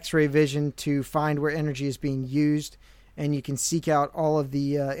your X-ray vision to find where energy is being used, and you can seek out all of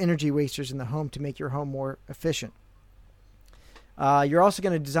the energy wasters in the home to make your home more efficient. You're also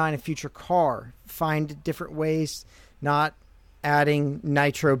going to design a future car, find different ways, not adding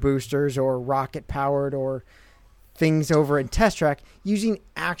nitro boosters or rocket powered or things over in Test Track, using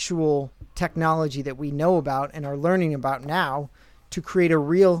actual technology that we know about and are learning about now to create a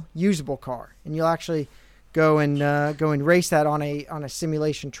real usable car. And you'll actually go and race that on a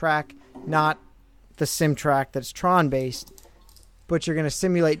simulation track, not the sim track that's Tron based, but you're going to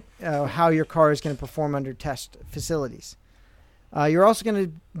simulate how your car is going to perform under test facilities. You're also going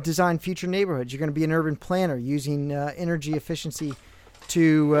to design future neighborhoods. You're going to be an urban planner using energy efficiency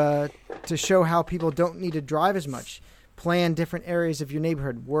to show how people don't need to drive as much. Plan different areas of your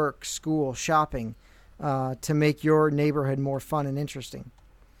neighborhood, work, school, shopping, to make your neighborhood more fun and interesting.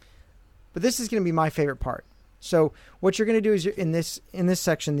 But this is going to be my favorite part. So what you're going to do is in this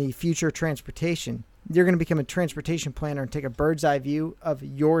section, the future transportation, you're going to become a transportation planner and take a bird's eye view of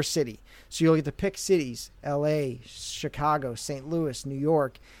your city. So you'll get to pick cities, LA, Chicago, St. Louis, New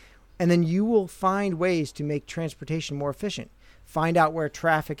York, and then you will find ways to make transportation more efficient. Find out where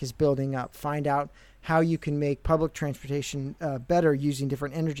traffic is building up. Find out how you can make public transportation better using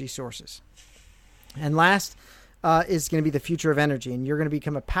different energy sources. And last is going to be the future of energy. And you're going to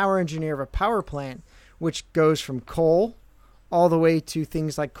become a power engineer of a power plant, which goes from coal all the way to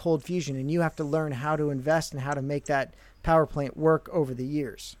things like cold fusion. And you have to learn how to invest and how to make that power plant work over the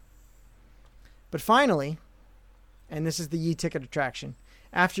years. But finally, and this is the e-ticket attraction,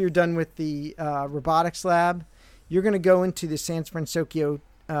 after you're done with the robotics lab, you're going to go into the San Francisco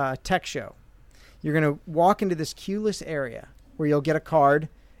Tech Show. You're going to walk into this queueless area where you'll get a card,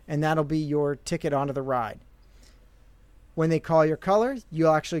 and that'll be your ticket onto the ride. When they call your color,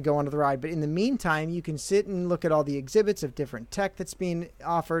 you'll actually go onto the ride. But in the meantime, you can sit and look at all the exhibits of different tech that's being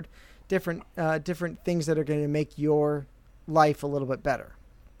offered, different things that are going to make your life a little bit better.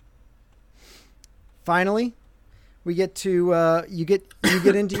 Finally, we get to you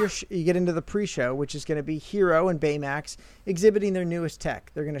get into the pre-show, which is going to be Hero and Baymax exhibiting their newest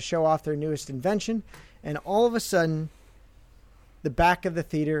tech. They're going to show off their newest invention, and all of a sudden, the back of the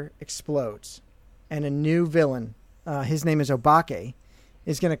theater explodes, and a new villain, his name is Obake,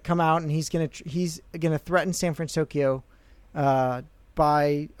 is going to come out, and he's going to threaten San Francisco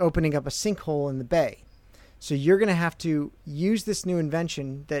by opening up a sinkhole in the bay. So you're going to have to use this new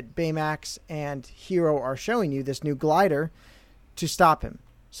invention that Baymax and Hero are showing you, this new glider, to stop him.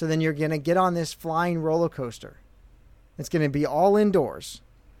 So then you're going to get on this flying roller coaster. It's going to be all indoors.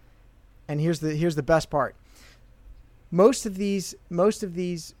 And here's the best part. Most of these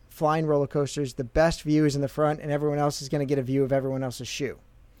flying roller coasters, the best view is in the front, and everyone else is going to get a view of everyone else's shoe.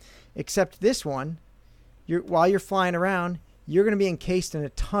 Except this one, while you're flying around, you're going to be encased in a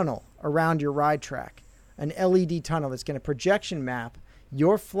tunnel around your ride track. An LED tunnel that's going to projection map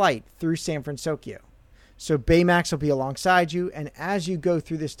your flight through San Francisco. So Baymax will be alongside you, and as you go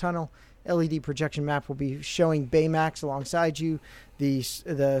through this tunnel, LED projection map will be showing Baymax alongside you, the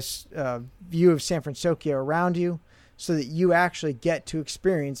view of San Francisco around you, so that you actually get to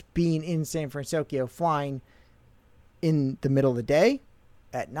experience being in San Francisco, flying in the middle of the day,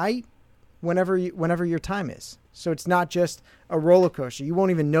 at night, whenever your time is. So it's not just a roller coaster. You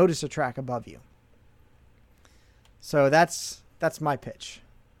won't even notice a track above you. So that's my pitch.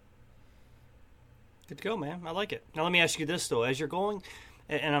 Good to go, man. I like it. Now let me ask you this though: as you're going,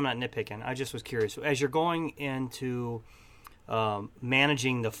 and I'm not nitpicking, I just was curious. As you're going into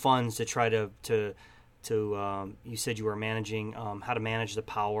managing the funds to try to you said you were managing how to manage the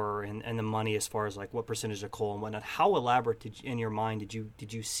power and the money as far as like what percentage of coal and whatnot. How elaborate in your mind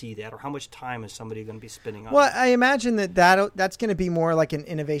did you see that, or how much time is somebody going to be spending on? Well, I imagine that's going to be more like an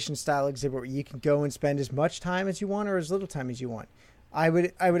innovation style exhibit where you can go and spend as much time as you want or as little time as you want. I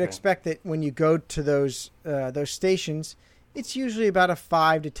would expect that when you go to those stations, it's usually about a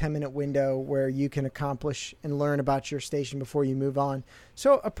 5 to 10 minute window where you can accomplish and learn about your station before you move on.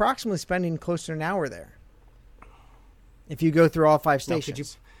 So approximately spending close to an hour there. If you go through all 5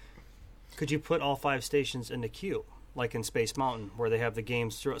 stations. Now, could you put all 5 stations in the queue, like in Space Mountain, where they have the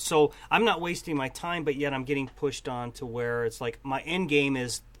games through? So I'm not wasting my time, but yet I'm getting pushed on to where it's like my end game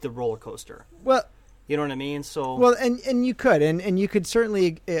is the roller coaster. Well, you know what I mean? So well, and you could, and you could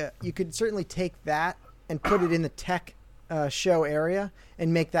certainly take that and put it in the tech show area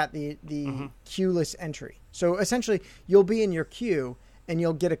and make that the queueless entry. So essentially, you'll be in your queue and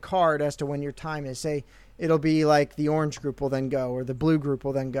you'll get a card as to when your time is. Say it'll be like the orange group will then go or the blue group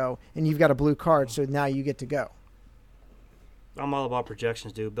will then go, and you've got a blue card, so now you get to go. I'm all about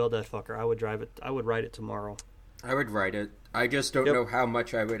projections, dude. Build that fucker. I would drive it. I would ride it tomorrow. I would write it. I just don't know how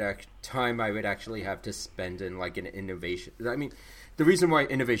much time I would actually have to spend in like an innovation. I mean, the reason why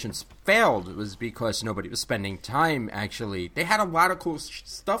innovations failed was because nobody was spending time. Actually, they had a lot of cool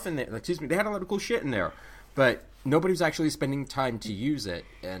stuff in there. They had a lot of cool shit in there, but nobody was actually spending time to use it.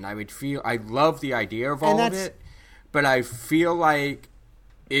 And I love the idea of all of it, but I feel like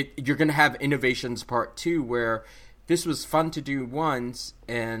you're going to have innovations part 2 where this was fun to do once,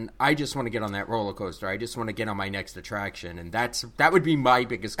 and I just want to get on that roller coaster. I just want to get on my next attraction, and that would be my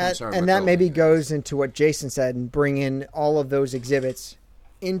biggest concern. And that maybe goes into what Jason said, and bring in all of those exhibits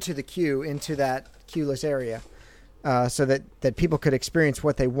into the queue, into that queueless area, so that people could experience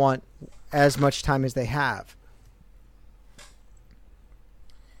what they want as much time as they have.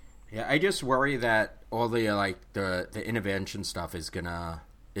 Yeah, I just worry that all the intervention stuff is gonna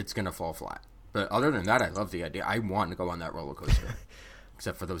fall flat. But other than that, I love the idea. I want to go on that roller coaster.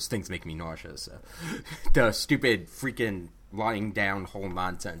 Except for those things make me nauseous. The stupid freaking lying down whole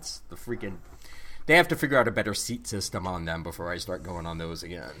nonsense. They have to figure out a better seat system on them before I start going on those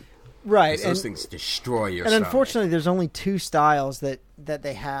again. Right. Those things destroy your stomach. And unfortunately, there's only 2 styles that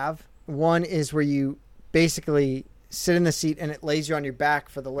they have. One is where you basically sit in the seat and it lays you on your back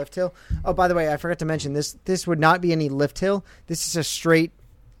for the lift hill. Oh, by the way, I forgot to mention this would not be any lift hill. This is a straight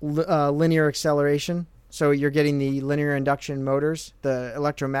linear acceleration. So you're getting the linear induction motors, the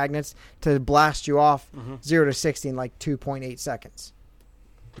electromagnets, to blast you off 0 to 60 in like 2.8 seconds.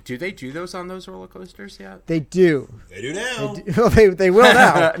 Do they do those on those roller coasters yet? They do. They do now. They will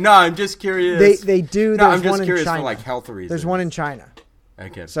now. No, I'm just curious. They do. No, There's I'm just one curious in China. for like health reasons. There's one in China.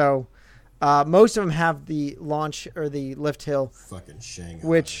 Okay. So most of them have the launch or the lift hill. Fucking Shanghai.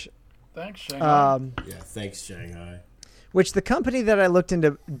 Which. Thanks, Shanghai. Yeah, thanks, Shanghai. Which the company that I looked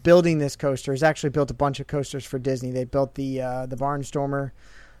into building this coaster has actually built a bunch of coasters for Disney. They built the Barnstormer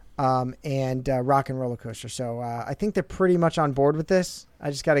and Rock and Roller Coaster. So I think they're pretty much on board with this. I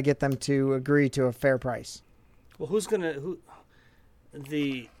just got to get them to agree to a fair price. Well,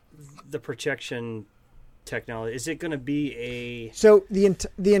 the projection technology, is it going to be a? So the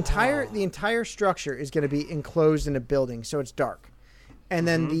entire structure is going to be enclosed in a building, so it's dark, and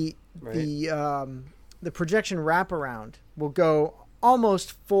then the projection wraparound will go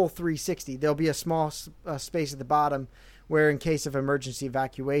almost full 360. There'll be a small space at the bottom where, in case of emergency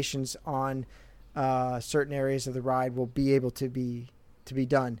evacuations on certain areas of the ride, will be able to be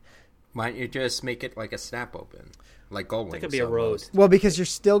done. Might you just make it like a snap open, like Goldwing? That could be a road. Well, because you're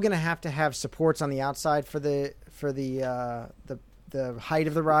still going to have supports on the outside for the height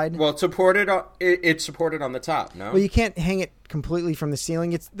of the ride. Well, it's supported on the top. No. Well, you can't hang it completely from the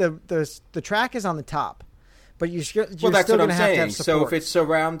ceiling. It's the track is on the top, but you're still going to have support. So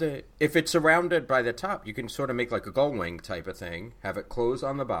if it's surrounded by the top, you can sort of make like a Goldwing type of thing. Have it close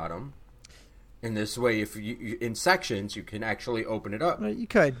on the bottom. In this way, if you in sections, you can actually open it up. You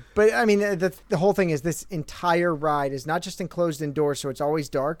could, but I mean, the whole thing is this entire ride is not just enclosed indoors, so it's always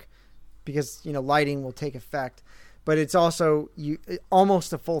dark, because lighting will take effect. But it's also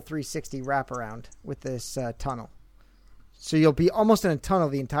almost a full 360 wraparound with this tunnel. So you'll be almost in a tunnel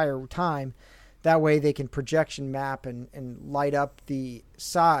the entire time. That way they can projection map and light up the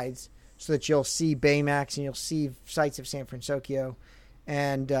sides so that you'll see Baymax and you'll see sights of San Francisco.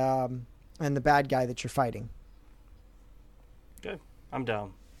 And and the bad guy that you're fighting. Okay, I'm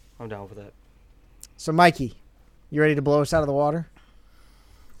down. I'm down for that. So, Mikey, you ready to blow us out of the water?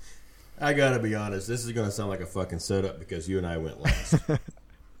 I gotta be honest. This is gonna sound like a fucking setup because you and I went last.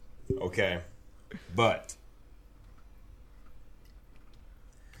 Okay, but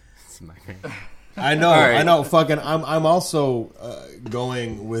I know, right. I know. Fucking, I'm also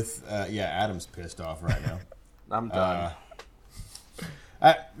going with. Yeah, Adam's pissed off right now. I'm done.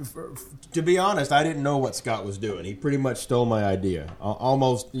 To be honest, I didn't know what Scott was doing. He pretty much stole my idea,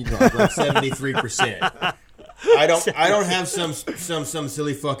 almost, like 73%. I don't have some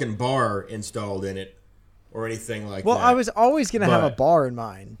silly fucking bar installed in it or anything like that. Well, I was always going to have a bar in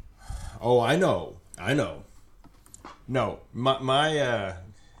mind. Oh, I know. No, my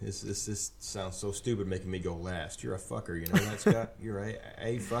this sounds so stupid, making me go last. You're a fucker, you know that, Scott? You're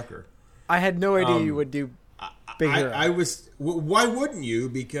a fucker. I had no idea you would do Big Hero. I was. Why wouldn't you?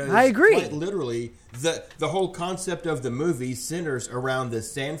 Because I agree. Quite literally, the whole concept of the movie centers around the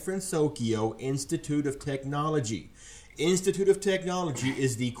San Francisco Institute of Technology. Institute of Technology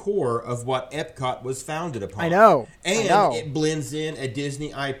is the core of what Epcot was founded upon. I know. And it blends in a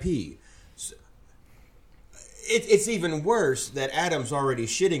Disney IP. So, it's even worse that Adam's already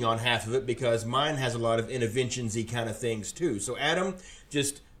shitting on half of it because mine has a lot of interventions-y kind of things too. So Adam,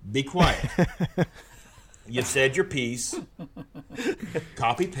 just be quiet. You've said your piece.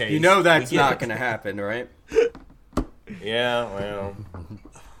 Copy paste. You know that's not going to happen, right? Yeah, well.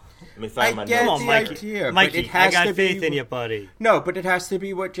 Let me find my get notes. Come on, the Mikey. idea, but Mikey, it has I to got faith be- in you, buddy. No, but it has to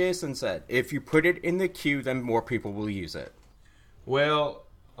be what Jason said. If you put it in the queue, then more people will use it. Well,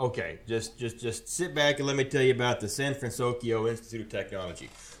 okay. Just sit back and let me tell you about the San Francisco Institute of Technology.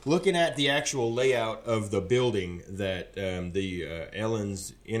 Looking at the actual layout of the building that the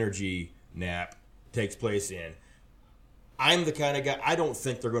Ellen's Energy Nap takes place in, I'm the kind of guy, I don't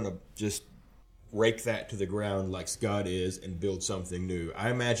think they're going to just rake that to the ground like Scott is and build something new. I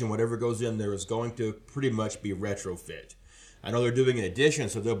imagine whatever goes in there is going to pretty much be retrofit. I know they're doing an addition,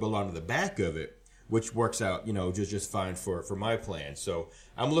 so they'll build onto the back of it, which works out, just fine for my plan. So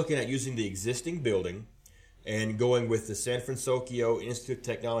I'm looking at using the existing building and going with the San Francisco Institute of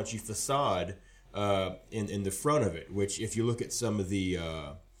Technology facade in the front of it, which if you look at some of the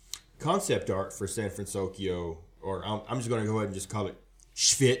concept art for San Francisco, or I'm just going to go ahead and just call it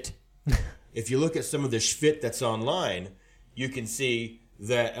Schvit. If you look at some of the Schvit that's online, you can see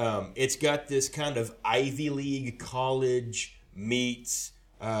that it's got this kind of Ivy League college meets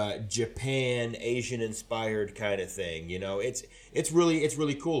Japan Asian-inspired kind of thing. It's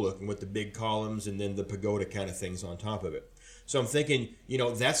really cool looking with the big columns and then the pagoda kind of things on top of it. So I'm thinking,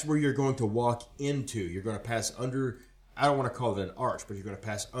 that's where you're going to walk into. You're going to pass under. I don't want to call it an arch, but you're going to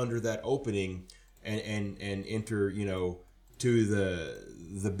pass under that opening and enter, to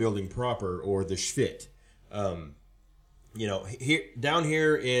the building proper or the Schvit. Here down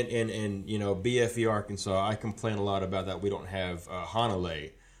here in BFE Arkansas, I complain a lot about that we don't have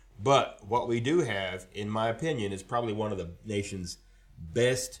Hanalei, but what we do have, in my opinion, is probably one of the nation's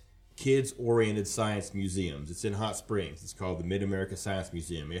best kids-oriented science museums. It's in Hot Springs. It's called the Mid-America Science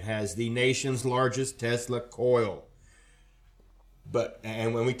Museum. It has the nation's largest Tesla coil.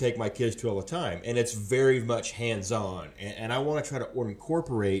 And when we take my kids to all the time, and it's very much hands-on, and I want to try to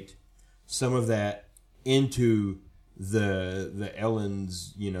incorporate some of that into the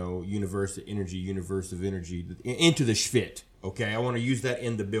Ellen's, Universe of Energy, into the Schvit. Okay, I want to use that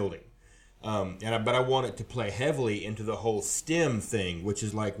in the building, but I want it to play heavily into the whole STEM thing, which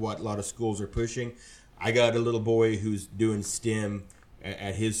is like what a lot of schools are pushing. I got a little boy who's doing STEM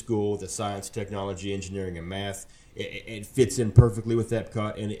at his school, the science, technology, engineering, and math. It fits in perfectly with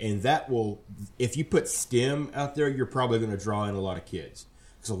Epcot, and that will, if you put STEM out there, you're probably going to draw in a lot of kids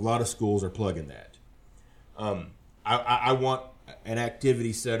because a lot of schools are plugging that. I want an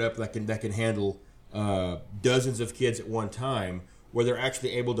activity set up that can handle dozens of kids at one time, where they're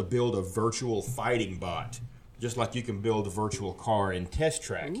actually able to build a virtual fighting bot, just like you can build a virtual car in Test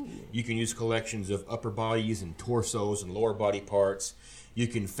Track. Ooh. You can use collections of upper bodies and torsos and lower body parts. You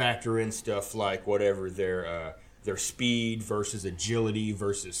can factor in stuff like whatever their speed versus agility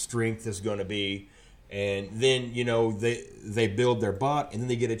versus strength is going to be. And then, they build their bot, and then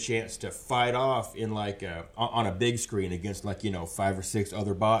they get a chance to fight off in on a big screen against 5 or 6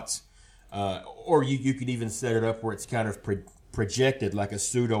 other bots. Or you could even set it up where it's kind of projected like a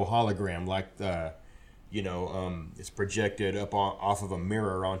pseudo hologram, it's projected up off of a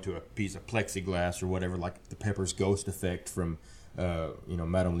mirror onto a piece of plexiglass or whatever, like the Pepper's Ghost effect from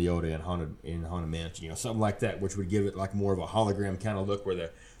Madame Leota in Haunted Mansion, something like that, which would give it like more of a hologram kind of look where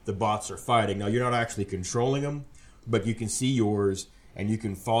the bots are fighting. Now, you're not actually controlling them, but you can see yours, and you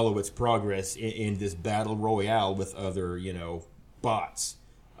can follow its progress in this battle royale with other, bots.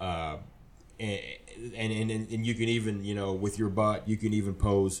 And you can even, with your bot, you can even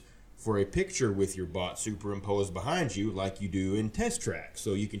pose for a picture with your bot superimposed behind you like you do in Test Track.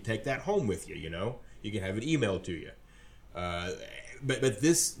 So you can take that home with you, You can have it emailed to you. But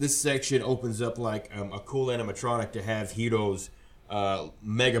this section opens up like a cool animatronic to have Hiro's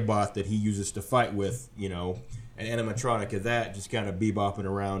Megabot that he uses to fight with, an animatronic of that just kind of bebopping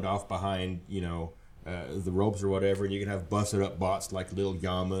around off behind, the ropes or whatever. And you can have busted up bots like Little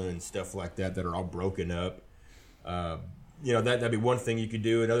Yama and stuff like that are all broken up. That'd be one thing you could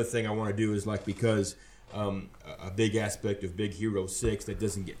do. Another thing I want to do is because a big aspect of Big Hero 6 that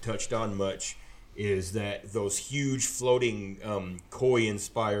doesn't get touched on much is that those huge floating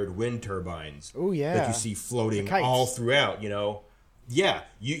koi-inspired wind turbines that you see floating all throughout, Yeah,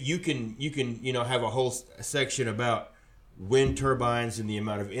 you can have a whole section about wind turbines and the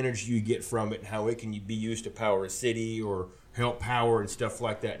amount of energy you get from it and how it can be used to power a city or help power and stuff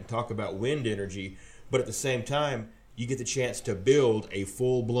like that and talk about wind energy. But at the same time, you get the chance to build a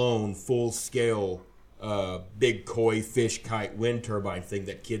full-blown, full-scale big koi fish kite wind turbine thing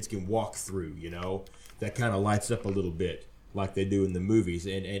that kids can walk through, that kind of lights up a little bit like they do in the movies.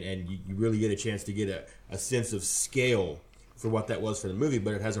 And you really get a chance to get a sense of scale for what that was for the movie,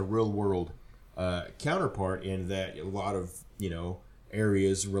 but it has a real-world counterpart in that a lot of,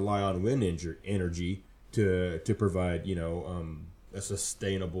 areas rely on wind energy to provide, a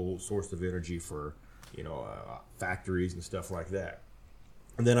sustainable source of energy for, factories and stuff like that.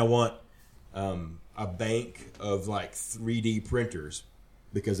 And then I want a bank of 3D printers,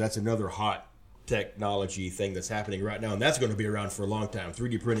 because that's another hot technology thing that's happening right now, and that's going to be around for a long time.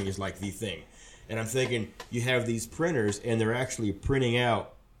 3D printing is the thing. And I'm thinking you have these printers, and they're actually printing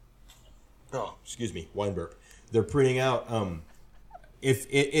out. Oh, excuse me, wine burp. They're printing out.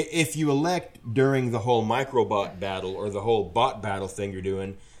 If you elect during the whole microbot battle or the whole bot battle thing you're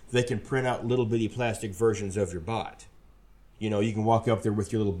doing, they can print out little bitty plastic versions of your bot. You can walk up there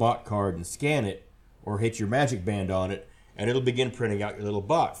with your little bot card and scan it, or hit your magic band on it, and it'll begin printing out your little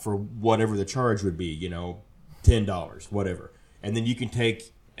bot for whatever the charge would be. $10, whatever, and then you can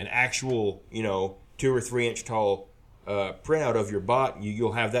take an actual, 2 or 3 inch tall printout of your bot.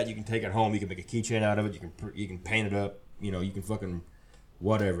 You'll have that. You can take it home. You can make a keychain out of it. You can paint it up. You can fucking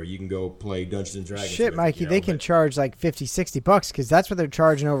whatever. You can go play Dungeons and Dragons. Shit, Mikey, they can charge $50, $60 because that's what they're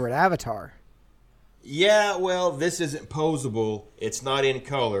charging over at Avatar. Yeah, well, this isn't posable. It's not in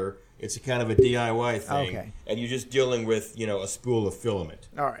color. It's a kind of a DIY thing. Okay. And you're just dealing with, a spool of filament.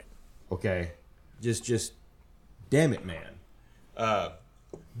 All right. Okay. Just damn it, man.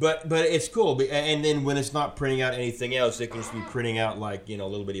 But it's cool. And then when it's not printing out anything else, it can just be printing out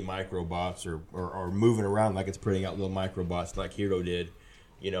little bitty microbots or moving around like it's printing out little microbots like Hero did,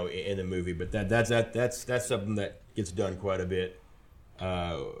 in the movie. But that's something that gets done quite a bit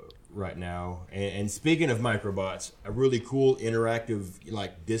right now. And speaking of microbots, a really cool interactive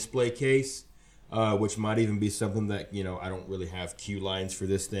display case, which might even be something that I don't really have cue lines for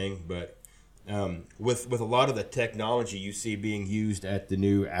this thing, but with a lot of the technology you see being used at the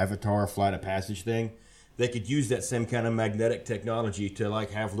new Avatar Flight of Passage thing, they could use that same kind of magnetic technology to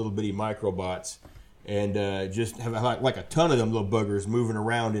have little bitty microbots and just have a ton of them little buggers moving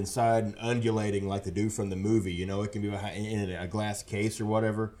around inside and undulating like they do from the movie. It can be in a glass case or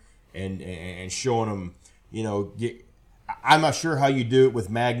whatever, and showing them, I'm not sure how you do it with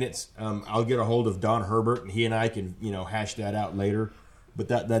magnets. I'll get a hold of Don Herbert, and he and I can, hash that out later. But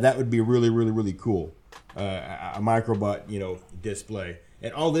that would be really, really, really cool. A microbot, display.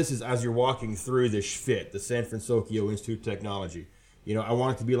 And all this is as you're walking through the SFIT, the San Francisco Institute of Technology. I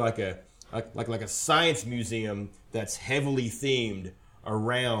want it to be like a science museum that's heavily themed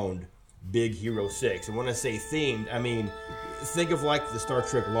around Big Hero 6. And when I say themed, I mean, think of the Star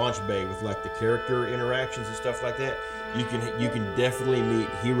Trek launch bay with the character interactions and stuff like that. You can definitely meet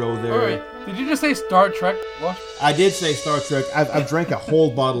Hero there. All right. Did you just say Star Trek? What? I did say Star Trek. I've drank a whole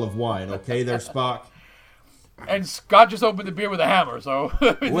bottle of wine. Okay, there, Spock. And Scott just opened the beer with a hammer, so.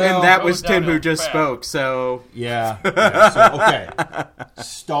 Well, and that was Tim who just spoke. So yeah. So, okay.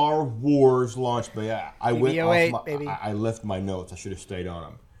 Star Wars launch bay. I went off baby. I left my notes. I should have stayed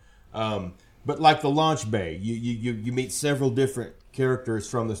on them. But the launch bay, you meet several different characters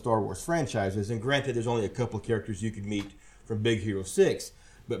from the Star Wars franchises, and granted, there's only a couple of characters you could meet from Big Hero 6.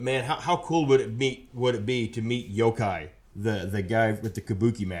 But man, how cool would it be to meet Yokai, the guy with the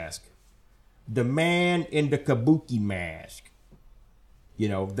kabuki mask, the man in the kabuki mask?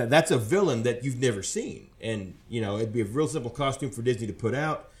 That's a villain that you've never seen, and it'd be a real simple costume for Disney to put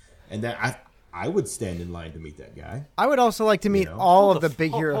out, and that I would stand in line to meet that guy. I would also like to meet know? all of the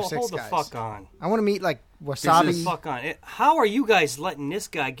Big Hero 6 hold guys. the fuck on. I want to meet, like, Hold Wasabi. the fuck on. How are you guys letting this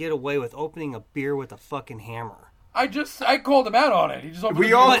guy get away with opening a beer with a fucking hammer? I called him out on it. He just opened We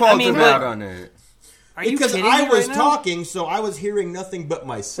the all beer. called him out on it. Are you Because kidding I me was right now? talking, so I was hearing nothing but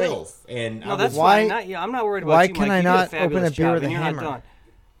myself. And No, I that's was, Why- fine. I'm not worried about why you, can Mike. I You did not fabulous open a beer job, with a and you're not hammer? done.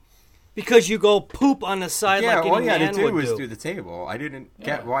 Because you go poop on the side Yeah, like all any you had man to do would was do. through the table. I didn't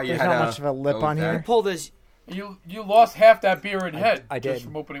get why you There's had not much of a lip go on here. there. Pull this. You lost half that beer in head. I did. Just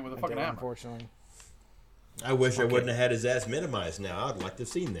from opening with a fucking hammer. Unfortunately. I wish I wouldn't have had his ass minimized now. I'd like to have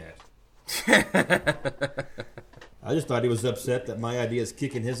seen that. I just thought he was upset that my idea is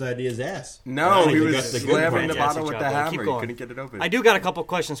kicking his idea's ass. No, I he even was got the good slamming the part. bottle with the Fantastic job, hammer. keep He going. couldn't get it open. I do got a couple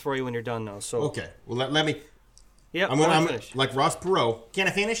questions for you when you're done, though. So Okay, well, let me... Yep, I'm finish. like Ross Perot. Can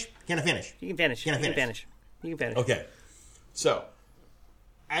I finish? Can I finish? You can finish. Can I You can finish? finish. You can finish. Okay. So,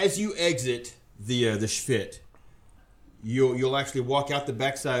 as you exit the Schvitt, you'll actually walk out the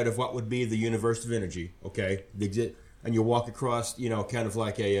backside of what would be the Universe of Energy. Okay, the exit, and you'll walk across, kind of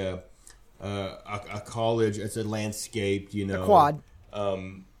like a college. It's a landscaped, Quad.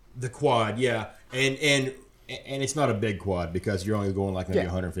 The quad, yeah, and it's not a big quad because you're only going like maybe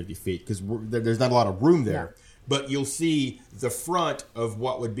 150 feet because there's not a lot of room there. Yeah. But you'll see the front of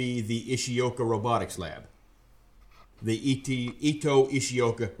what would be the Ishioka Robotics Lab, the Ito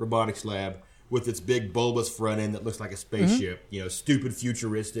Ishioka Robotics Lab with its big bulbous front end that looks like a spaceship. Mm-hmm. Stupid,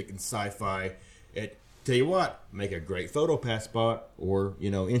 futuristic, and sci-fi. Tell you what, make a great photo pass spot or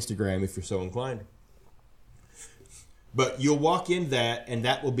Instagram if you're so inclined. But you'll walk in that, and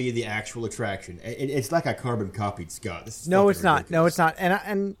that will be the actual attraction. It's like a carbon copied Scott. This is No, fucking it's not. ridiculous. No, it's not.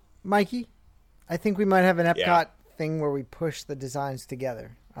 And Mikey, I think we might have an Epcot Yeah. thing where we push the designs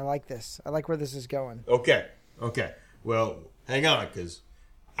together. I like this. I like where this is going. Okay. Well, hang on, because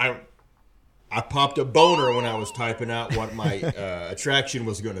I popped a boner when I was typing out what my attraction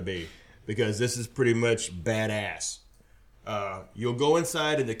was going to be, because this is pretty much badass. You'll go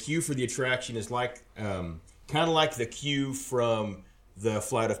inside, and the queue for the attraction is like kind of like the queue from the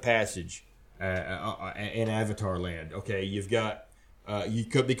Flight of Passage in Avatar Land. Okay, you've got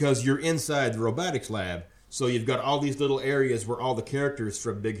because you're inside the robotics lab. So you've got all these little areas where all the characters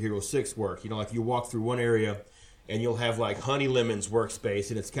from Big Hero 6 work. Like you walk through one area, and you'll have like Honey Lemon's workspace,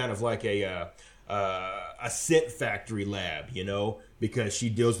 and it's kind of like a scent factory lab, because she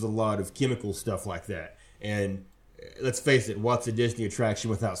deals with a lot of chemical stuff like that. And let's face it, what's a Disney attraction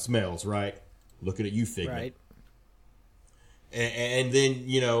without smells, right? Looking at you, Figment. Right. And then,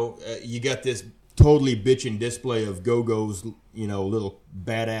 you got this totally bitchin' display of Go-Go's, little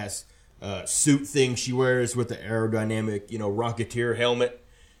badass suit thing she wears with the aerodynamic, Rocketeer helmet.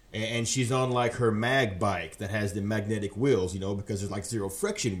 And she's on like her mag bike that has the magnetic wheels, because there's like zero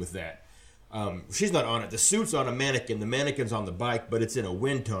friction with that. She's not on it. The suit's on a mannequin. The mannequin's on the bike, but it's in a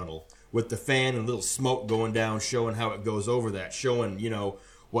wind tunnel with the fan and little smoke going down, showing how it goes over that, showing,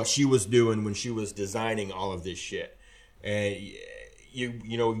 what she was doing when she was designing all of this shit. And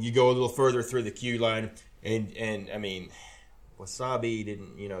you go a little further through the queue line, and I mean, Wasabi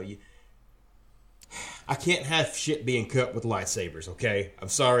didn't, I can't have shit being cut with lightsabers, okay? I'm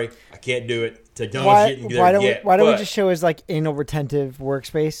sorry, I can't do it. Technology didn't get there yet. Why don't we just show his like anal retentive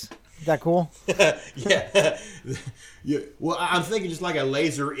workspace? Is that cool? Yeah. Well, I'm thinking just like a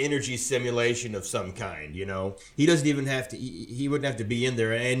laser energy simulation of some kind, He doesn't even have to, he wouldn't have to be in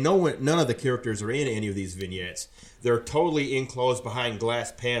there. And none of the characters are in any of these vignettes. They're totally enclosed behind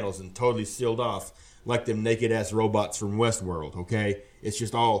glass panels and totally sealed off like them naked-ass robots from Westworld, okay? It's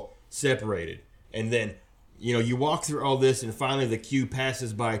just all separated. And then, you walk through all this, and finally the queue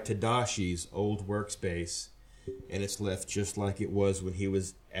passes by Tadashi's old workspace. And it's left just like it was when he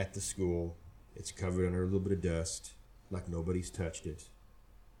was at the school. It's covered under a little bit of dust, like nobody's touched it.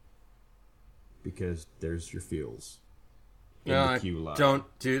 Because there's your feels in the queue line. Don't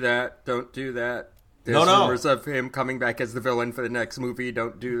do that. Don't do that. There's No. rumors of him coming back as the villain for the next movie.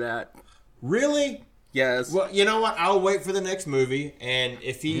 Don't do that. Really? Yes. Well, you know what? I'll wait for the next movie, and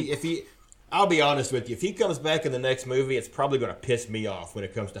if he, I'll be honest with you. If he comes back in the next movie, it's probably going to piss me off when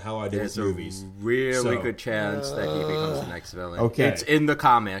it comes to how I do There's with movies. a really So- good chance that he becomes the next villain. Okay. It's in the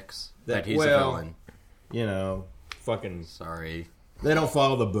comics that he's a villain. Fucking. Sorry. They don't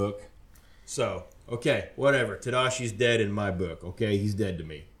follow the book. So, okay, whatever. Tadashi's dead in my book, okay? He's dead to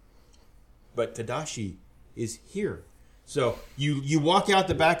me. But Tadashi is here. So, you walk out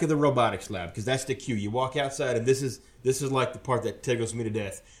the back of the robotics lab, because that's the queue. You walk outside, and this is like the part that tickles me to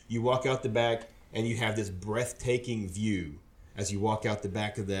death. You walk out the back, and you have this breathtaking view as you walk out the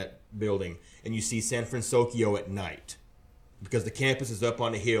back of that building, and you see San Francisco at night. because the campus is up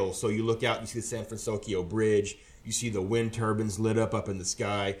on a hill. So you look out, you see the San Francisco Bridge, you see the wind turbines lit up in the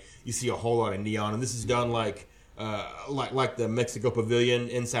sky, you see a whole lot of neon, and this is done like the Mexico Pavilion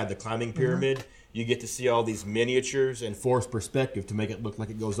inside the climbing pyramid. You get to see all these miniatures and forced perspective to make it look like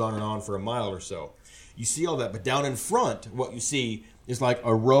it goes on and on for a mile or so. You see all that, but down in front, what you see is like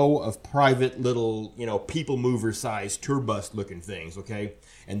a row of private little, people mover sized tour bus looking things, okay?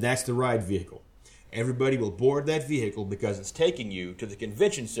 And that's the ride vehicle. Everybody will board that vehicle because it's taking you to the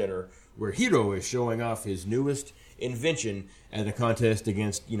convention center where Hiro is showing off his newest invention at a contest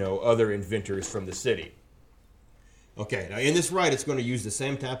against, other inventors from the city. Okay, now in this ride, it's going to use the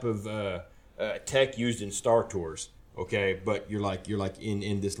same type of tech used in Star Tours, okay? But you're like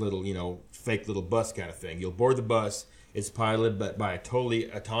in this little, fake little bus kind of thing. You'll board the bus. It's piloted by a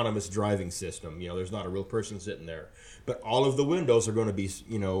totally autonomous driving system. There's not a real person sitting there. But all of the windows are going to be,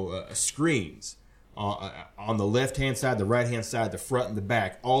 screens. On the left-hand side, the right-hand side, the front and the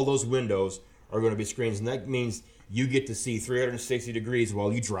back, all those windows are going to be screens. And that means you get to see 360 degrees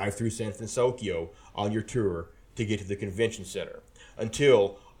while you drive through San Francisco on your tour to get to the convention center.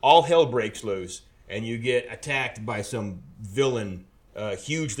 Until all hell breaks loose and you get attacked by some villain,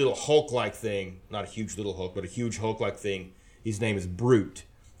 huge little Hulk-like thing. Not a huge little Hulk, but a huge Hulk-like thing. His name is Brute,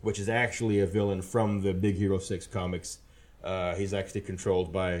 which is actually a villain from the Big Hero 6 comics. He's actually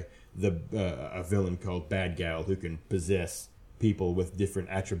controlled by a villain called Bad Gal who can possess people with different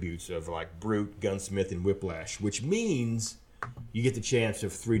attributes of like Brute, Gunsmith, and Whiplash, which means you get the chance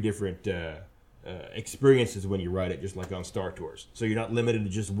of 3 different experiences when you ride it, just like on Star Tours. So you're not limited to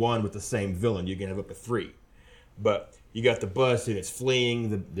just one with the same villain. You can have up to 3. But you got the bus and it's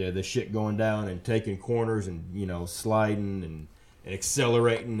fleeing the shit going down and taking corners and sliding and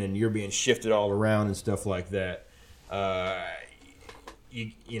accelerating, and you're being shifted all around and stuff like that. I'm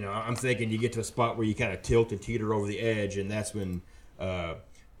thinking you get to a spot where you kind of tilt and teeter over the edge, and that's when that's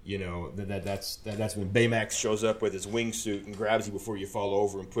when Baymax shows up with his wingsuit and grabs you before you fall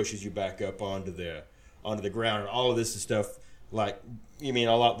over and pushes you back up onto the ground. And all of this is stuff a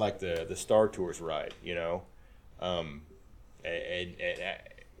lot like the Star Tours ride, and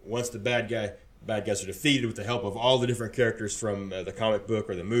once the bad guys are defeated with the help of all the different characters from the comic book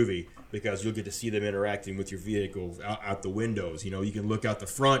or the movie, because you'll get to see them interacting with your vehicle out the windows. You can look out the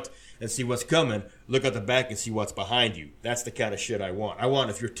front and see what's coming, look out the back and see what's behind you. That's the kind of shit I want. I want,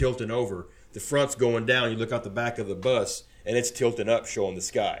 if you're tilting over, the front's going down, you look out the back of the bus and it's tilting up, showing the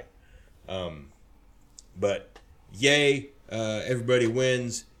sky. But yay, everybody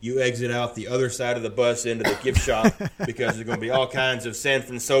wins. You exit out the other side of the bus into the gift shop because there's going to be all kinds of San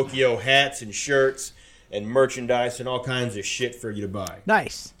Francisco hats and shirts and merchandise and all kinds of shit for you to buy.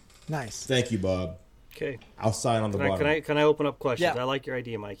 Nice. Thank you, Bob. Okay. I'll sign on the bottom. Can I open up questions? Yeah. I like your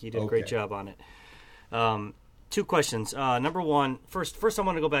idea, Mike. You did a great job on it. 2 questions. Number one, first I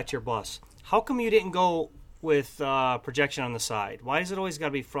want to go back to your bus. How come you didn't go with projection on the side? Why is it always got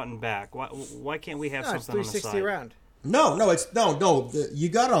to be front and back? Why can't we have something on the side? 360 around. No. You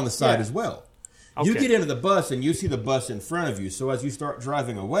got it on the side as well. Okay. You get into the bus and you see the bus in front of you. So as you start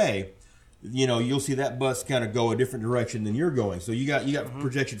driving away, you'll see that bus kind of go a different direction than you're going. So you got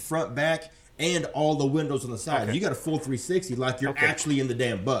projection front, back, and all the windows on the side. Okay. You got a full 360 like you're actually in the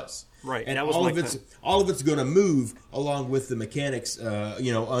damn bus. Right. And that was all of it's going to move along with the mechanics,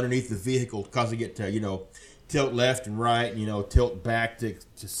 underneath the vehicle, causing it to, tilt left and right, tilt back to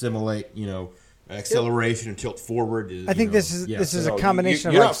simulate, acceleration and tilt forward. I think this is a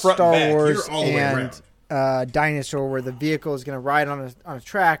combination of like Star Wars and Dinosaur, where the vehicle is going to ride on a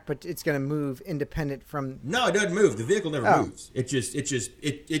track, but it's going to move independent from. No, it doesn't move. The vehicle never moves.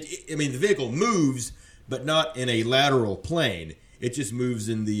 The vehicle moves, but not in a lateral plane. It just moves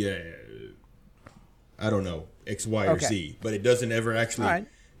in the, X, Y, or Z. But it doesn't ever actually. All right.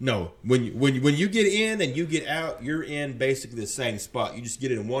 No, when you get in and you get out, you're in basically the same spot. You just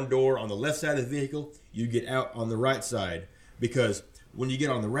get in one door on the left side of the vehicle. You get out on the right side, because when you get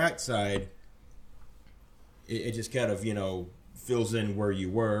on the right side, it just kind of fills in where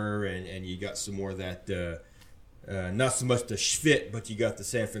you were, and you got some more of that. Not so much the Schwitt, but you got the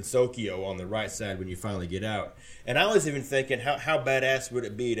San Francisco on the right side when you finally get out. And I was even thinking, how badass would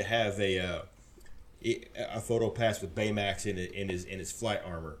it be to have a photo pass with Baymax in his flight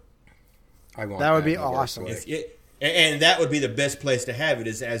armor? That would be awesome. And that would be the best place to have it,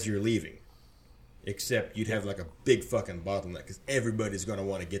 is as you're leaving. Except you'd have like a big fucking bottleneck, because everybody's going to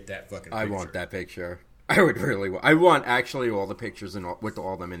want to get that fucking picture. I want that picture. I would really want. I want actually all the pictures with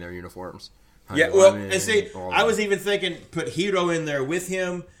all of them in their uniforms. Yeah, well, and see, I was even thinking put Hiro in there with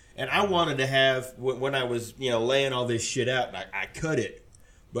him, and I wanted to have, when I was laying all this shit out, I cut it,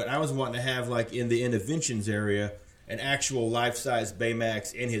 but I was wanting to have, like, in the interventions area, an actual life-size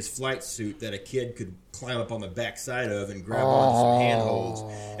Baymax in his flight suit that a kid could climb up on the back side of and grab onto some handholds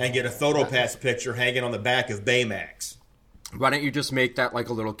and get a PhotoPass picture hanging on the back of Baymax. Why don't you just make that like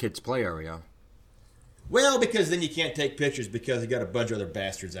a little kid's play area? Well, because then you can't take pictures because you got a bunch of other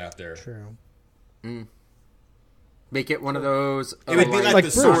bastards out there. True. Make it one of those. It would be like Like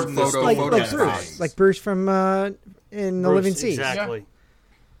the Bruce. sword and the Photo- stone photo Like kind of Bruce. thing. Like Bruce from in The Bruce, Living Seas. Exactly.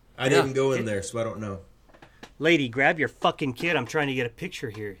 I didn't go in there, so I don't know. Lady, grab your fucking kid. I'm trying to get a picture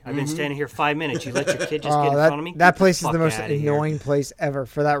here. I've been standing here 5 minutes. You let your kid just get in front of me? That place is Fuck the most outta here. annoying place ever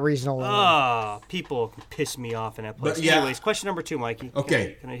for that reason alone. People piss me off in that place. But, yeah. Anyways, question number 2, Mikey.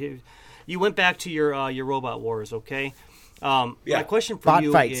 Okay. Can I hear? You went back to your Robot Wars, okay? My question for Bot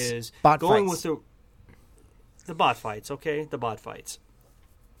you fights. is Bot going fights. with the bot fights, okay? The bot fights.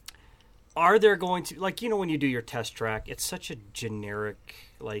 Are there going to, like, when you do your test track, it's such a generic,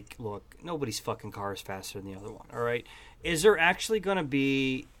 like, look, nobody's fucking car is faster than the other one, all right? Is there actually going to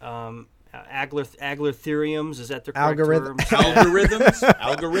be Aglertheriums? Is that the correct Algorithm. term?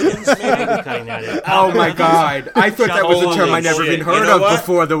 Algorithms, maybe? I'm cutting that in. Oh my god! I thought that was a term I never Shit. even heard You know of what?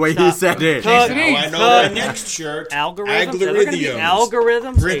 before. The way he said it. Cut. Now I know my next shirt. Algorithms? Are there gonna be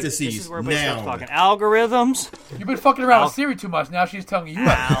algorithms? Hey, Parentheses, this is where everybody starts noun. talking. Algorithms? You've been fucking around with Siri too much. Now she's telling you. Are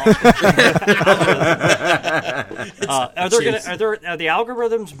the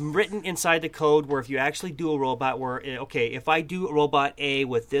algorithms written inside the code where if you actually do a robot where, okay, if I do robot A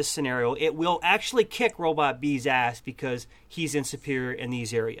with this scenario, it will actually kick robot B's ass because he's insuperior in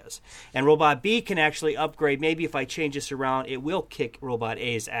these areas. And robot B can actually upgrade. Maybe if I change this around, it will kick robot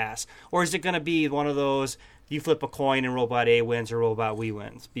A's ass. Or is it going to be one of those, you flip a coin and robot A wins or robot B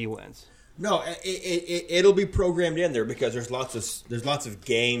wins? No, it'll be programmed in there because there's lots of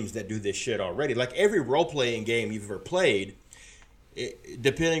games that do this shit already. Like every role playing game you've ever played,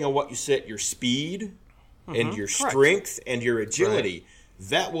 depending on what you set your speed and your strength and your agility,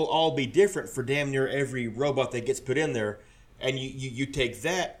 that will all be different for damn near every robot that gets put in there. And you take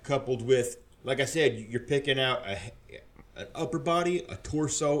that coupled with, like I said, you're picking out an upper body, a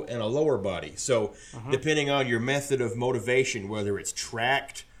torso, and a lower body. So depending on your method of motivation, whether it's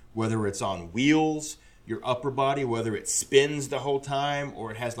tracked, whether it's on wheels, your upper body, whether it spins the whole time or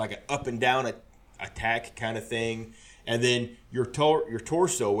it has like an up and down attack kind of thing, and then your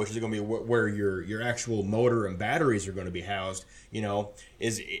torso, which is going to be where your actual motor and batteries are going to be housed.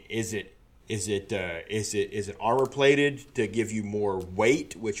 Is it armor plated to give you more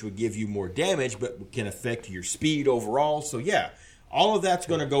weight, which would give you more damage, but can affect your speed overall? So yeah, all of that's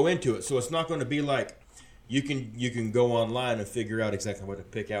going to go into it. So it's not going to be like you can go online and figure out exactly what to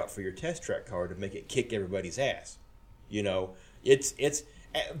pick out for your test track car to make it kick everybody's ass.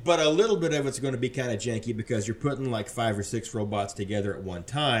 But a little bit of it's going to be kind of janky because you're putting like 5 or 6 robots together at one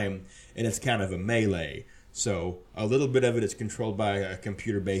time, and it's kind of a melee. So a little bit of it is controlled by a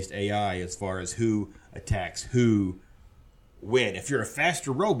computer-based AI as far as who attacks who when. If you're a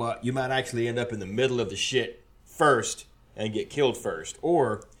faster robot, you might actually end up in the middle of the shit first and get killed first.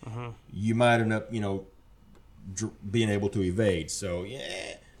 Or you might end up, being able to evade. So,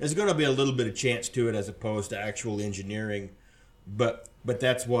 yeah, there's going to be a little bit of chance to it as opposed to actual engineering. But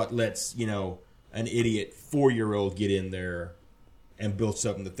that's what lets, an idiot 4-year-old get in there and build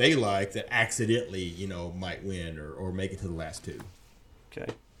something that they like that accidentally, might win or make it to the last 2.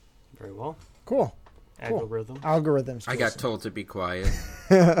 Okay. Very well. Cool. Algorithms. I got told to be quiet.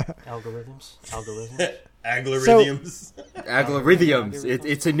 Algorithms. Algorithms. Algorithms.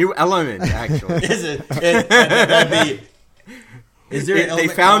 It's a new element, actually. Is it? That'd be... Is there an They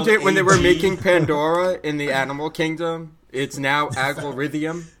element found called it when they were AG? making Pandora in the animal kingdom. It's now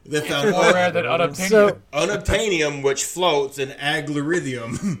algorithm. They found More rare than unobtainium. So unobtainium, which floats, and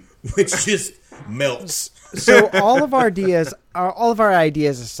aglarithium, which just melts. So all of our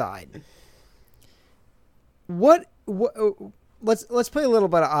ideas aside, let's play a little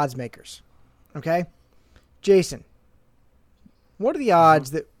bit of odds makers, okay? Jason, what are the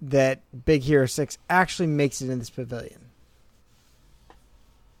odds that Big Hero 6 actually makes it in this pavilion?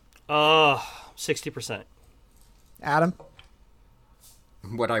 60%. Adam?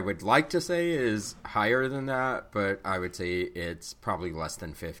 What I would like to say is higher than that, but I would say it's probably less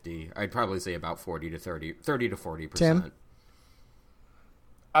than 50. I'd probably say about 30 to 40%. Tim?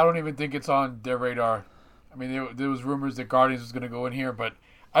 I don't even think it's on their radar. I mean, there was rumors that Guardians was going to go in here, but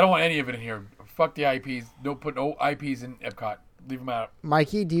I don't want any of it in here. Fuck the IPs. Don't put no IPs in Epcot. Leave them out.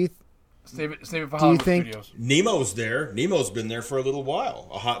 Mikey, do you Save it for Do you Hollywood think- Studios. Nemo's there. Nemo's been there for a little while,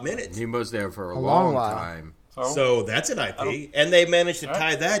 a hot minute. Nemo's there for a long long while. time. So that's an IP, and they managed to All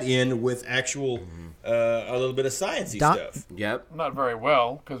right. tie that in with actual a little bit of sciencey Don- stuff. Yep. Not very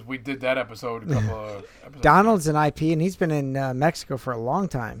well, because we did that episode a couple of episodes. Donald's an IP, and he's been in Mexico for a long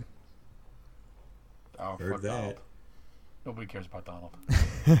time. Oh, Heard fuck that. Donald. Nobody cares about Donald.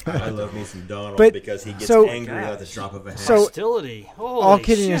 I love me some Donald But- because he gets so- angry at the drop of a hat. So- Hostility. Holy All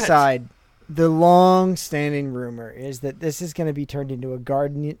kidding shit. aside, the long-standing rumor is that this is going to be turned into a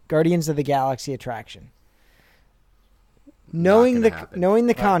Guardians of the Galaxy attraction. Knowing gonna the happen. knowing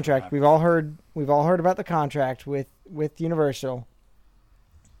the Not gonna contract, happen. we've all heard about the contract with Universal.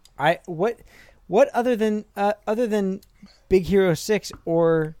 What other than Big Hero 6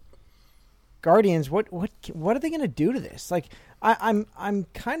 or Guardians, what are they going to do to this? Like I'm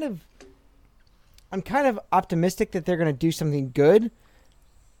kind of optimistic that they're going to do something good,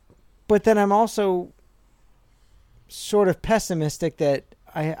 but then I'm also sort of pessimistic that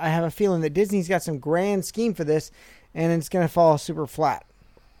I have a feeling that Disney's got some grand scheme for this, and it's going to fall super flat.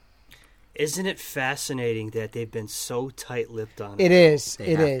 Isn't it fascinating that they've been so tight-lipped on it? It is. They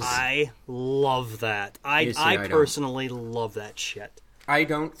It have. is. I love that. You see, I I don't. personally love that shit. I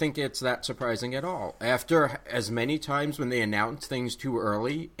don't think it's that surprising at all. After as many times when they announce things too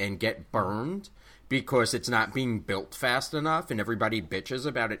early and get burned because it's not being built fast enough and everybody bitches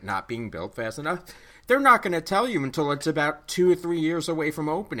about it not being built fast enough, they're not going to tell you until it's about 2 or 3 years away from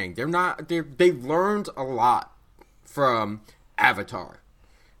opening. They've learned a lot from Avatar,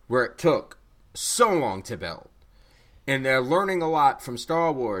 where it took so long to build. And they're learning a lot from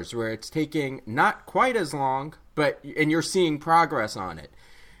Star Wars, where it's taking not quite as long, and you're seeing progress on it.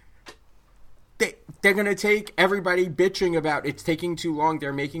 They're going to take everybody bitching about it's taking too long.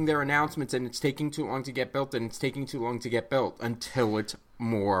 They're making their announcements, and it's taking too long to get built, and it's taking too long to get built until it's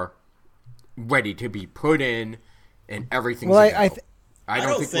more ready to be put in, and everything's Well, a go. I don't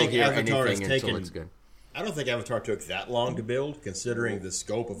don't think we'll think hear Avatar has anything until taken- it's good. I don't think Avatar took that long to build, considering the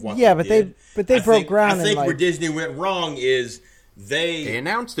scope of what. Yeah, they but did. they I broke think- ground I in, think like- where Disney went wrong is They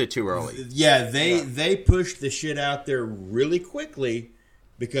announced it too early. they pushed the shit out there really quickly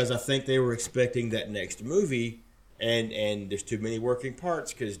because I think they were expecting that next movie, and there's too many working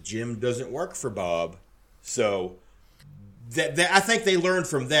parts because Jim doesn't work for Bob, so that I think they learned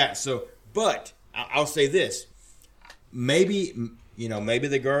from that. So, but I'll say this: maybe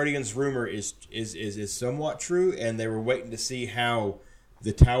the Guardians rumor is somewhat true, and they were waiting to see how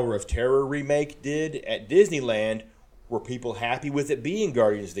the Tower of Terror remake did at Disneyland. Were people happy with it being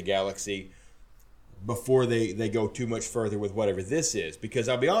Guardians of the Galaxy before they go too much further with whatever this is? Because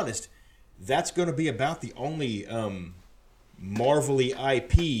I'll be honest, that's going to be about the only Marvel-y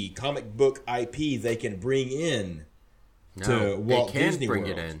IP, comic book IP they can bring in to Walt they can't Disney bring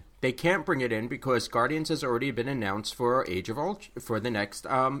World. it in. They can't bring it in because Guardians has already been announced for Age of Ultron for the next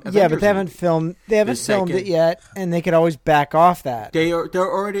Avengers Yeah, but they haven't movie. filmed. They haven't The filmed it second- yet, and they could always back off that. They're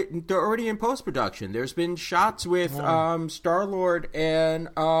already in post production. There's been shots with Star-Lord and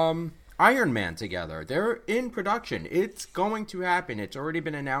Iron Man together. They're in production. It's going to happen. It's already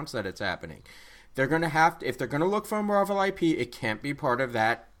been announced that it's happening. They're going to have to, if they're going to look for a Marvel IP, it can't be part of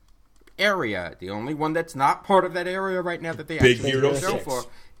that area. The only one that's not part of that area right now that they Big actually Hero go 6. for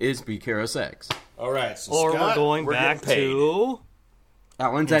is Big Hero 6. All right, so Or Scott, we're going back getting paid. to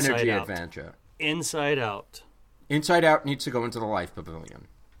Alan's Inside Energy Out. Adventure. Inside Out. Inside Out needs to go into the Life Pavilion.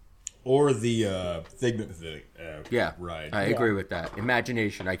 or the Figment Pavilion. Yeah, ride. I agree with that.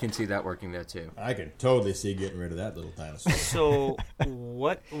 Imagination, I can see that working there too. I can totally see getting rid of that little dinosaur. So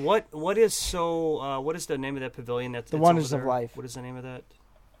what is the name of that pavilion? That's The over Wonders of there? Life. What is the name of that?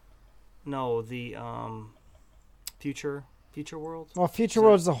 No, the future world. Well, Future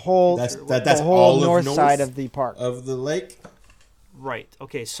World's the whole That's the all whole of north north side of the park. of the lake. Right.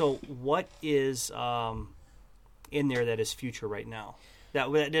 Okay. So what is in there that is future right now? That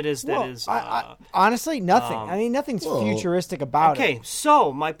is. Honestly, nothing. um, I mean, nothing's well, futuristic about it. Okay.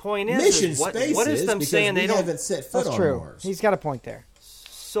 So my point is, Mission what Space is them because saying we they don't? haven't set foot That's on true. Mars. He's got a point there.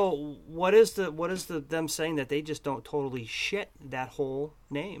 So what is them saying that they just don't totally shit that whole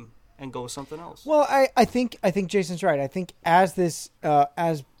name and go with something else? Well, I think Jason's right. I think as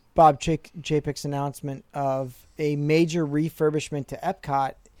Bob Chapek's announcement of a major refurbishment to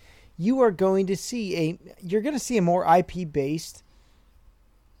Epcot, you're going to see a more IP based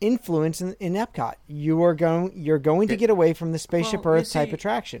influence in Epcot. You're going to get away from the Spaceship Well, you Earth type see-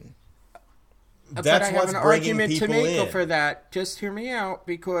 attraction. But That's I have what's an bringing argument to people make in. for that. Just hear me out,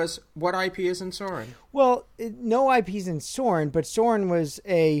 because what IP is in Soarin'? Well, no IPs in Soarin', but Soarin' was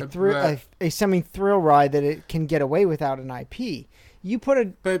a Right. semi-thrill ride that it can get away without an IP. You put a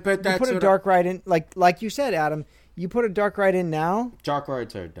But you that's put a what dark ride in, like you said, Adam. You put a dark ride in now. Dark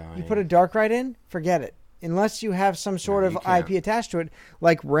rides are dying. You put a dark ride in, forget it. unless you have some sort of you can't. IP attached to it,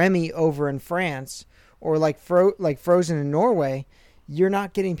 like Remy over in France or like Frozen in Norway, you're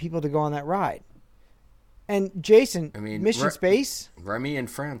not getting people to go on that ride. And Jason, I mean, Mission Space. Remy in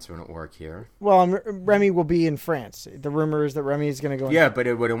France wouldn't work here. Well, Remy will be in France. The rumor is that Remy is going to go. Yeah, but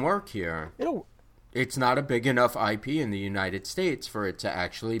it wouldn't work here. It'll. It's not a big enough IP in the United States for it to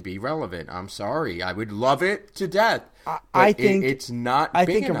actually be relevant. I'm sorry. I would love it to death. I think it's not. I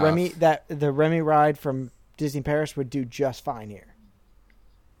big think enough. the Remy ride from Disney Paris would do just fine here.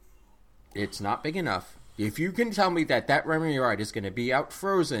 It's not big enough. If you can tell me that Remy ride is going to be out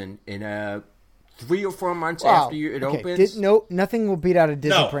Frozen in 3 or 4 months after it opens, nothing will beat out a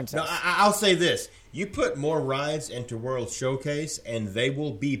Disney Princess. No, I'll say this: you put more rides into World Showcase, and they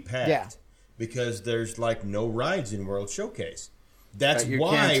will be packed. Yeah. Because there's like no rides in World Showcase. That's you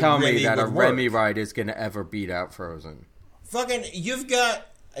why can't tell Remy me that a would work. Remy ride is going to ever beat out Frozen. Fucking, you've got.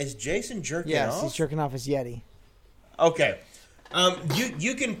 Is Jason jerking Yes, off? he's jerking off his Yeti. Okay.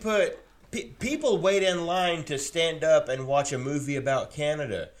 You can put people wait in line to stand up and watch a movie about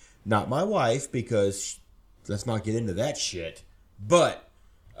Canada. Not my wife, because let's not get into that shit. But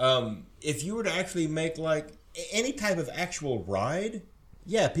if you were to actually make like any type of actual ride,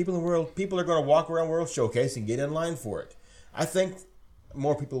 yeah, people are going to walk around World Showcase and get in line for it. I think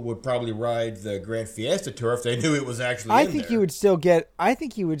more people would probably ride the Grand Fiesta Tour if they knew it was actually. I think you would still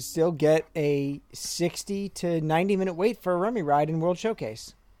get a 60 to 90 minute wait for a Remy ride in World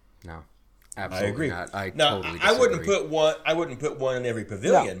Showcase. No, I absolutely agree. not. I now, totally I wouldn't disagree. put one. I wouldn't put one in every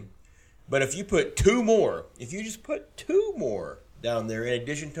pavilion. But if you put two more, if you just put two more down there in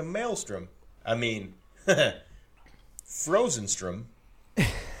addition to Maelstrom, I mean, Frozenstrom.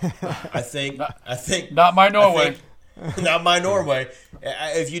 I think. Not my Norway. Not my Norway.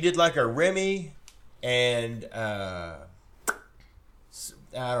 If you did like a Remy and I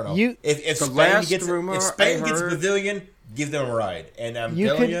don't know. If the Spain last gets rumor if Spain I gets a heard- pavilion, give them a ride. And I'm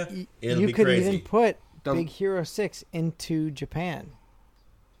telling you, it'll be could crazy. even put The- Big Hero 6 into Japan.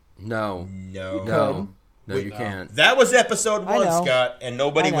 No, No. you can't. That was episode I 1, know. Scott, and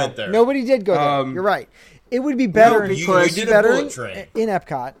nobody I know. went there. Nobody did go there. You're right. It would be better you did a better bullet train. in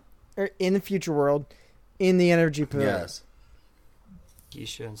Epcot or in the Future World in the Energy Pavilion. Yes.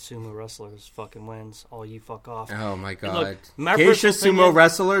 Geisha and sumo wrestlers fucking wins. All you fuck off. Oh my look, god. my Geisha personal sumo opinion-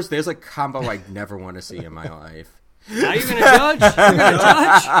 wrestlers. There's a combo I never want to see in my life. Now you're gonna judge. You're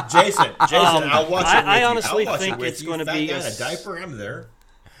gonna judge. Jason, I'll watch it with I you. honestly I'll watch think it with it's you. gonna Fat be guy a in a s- diaper. I'm there.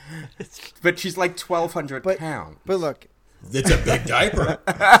 But she's like 1,200 But pounds. But look, It's a big diaper.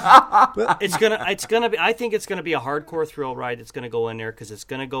 It's gonna be. I think it's gonna be a hardcore thrill ride. It's gonna go in there because it's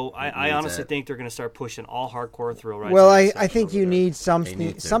gonna go. I needs honestly it. think they're gonna start pushing all hardcore thrill rides. well, in that I section think over you there. need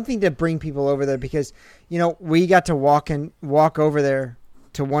something to bring people over there because we got to walk over there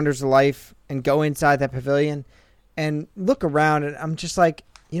to Wonders of Life and go inside that pavilion and look around, and I'm just like,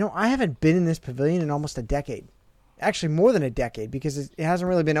 I haven't been in this pavilion in almost a decade, actually more than a decade because it hasn't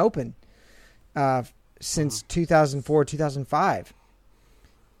really been open since 2004, 2005,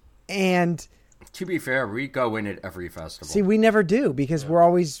 and. To be fair, we go in at every festival. See, we never do because we're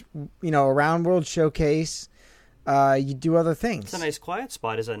always, around World Showcase. You do other things. It's a nice quiet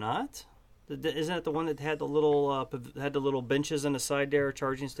spot, is it not? Isn't it the one that had the little benches on the side there,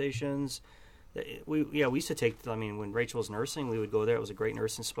 charging stations? We used to take. I mean, when Rachel was nursing, we would go there. It was a great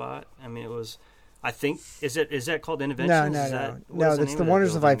nursing spot. I mean, it was. I think is that called Interventions? No. That's the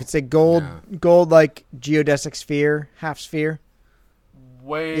Wonders of Life. It's a gold like geodesic sphere, half sphere.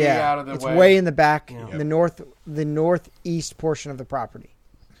 Way out of the it's way. way in the back, Yeah. the northeast portion of the property.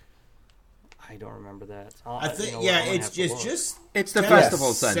 I don't remember that. I think, I'm gonna have it's to look. just It's the kinda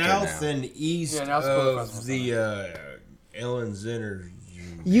festival center south now. and east Yeah, now it's called the of festival the Ellen Zinner.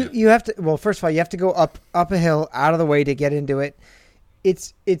 You have to. Well, first of all, you have to go up a hill out of the way to get into it.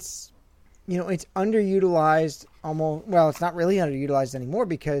 It's it's underutilized. Almost. Well, it's not really underutilized anymore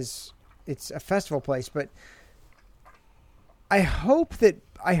because it's a festival place. But I hope that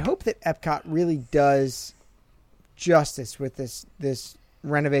Epcot really does justice with this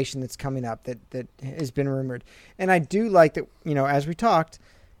renovation that's coming up that has been rumored. And I do like that. As we talked,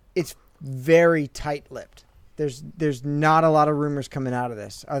 it's very tight-lipped. There's not a lot of rumors coming out of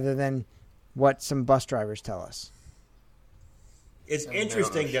this other than what some bus drivers tell us. It's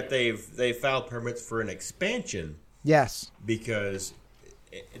interesting that they filed permits for an expansion Yes, because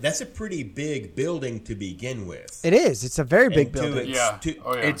that's a pretty big building to begin with. it is. It's a very big And to building. Yeah.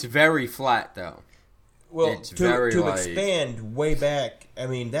 Oh, yeah. It's very flat, though. Well, It's to very light. expand way back, I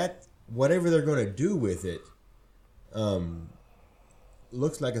mean that whatever they're going to do with it,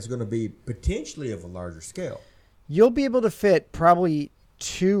 looks like it's going to be potentially of a larger scale. You'll be able to fit probably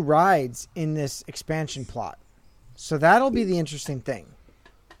 2 rides in this expansion plot. So that'll be the interesting thing.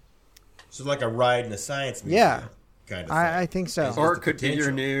 So like a ride in a science museum. Yeah. Kind of thing. I think so. Or the it could be your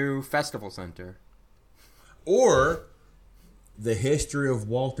potential. new festival center. Or the history of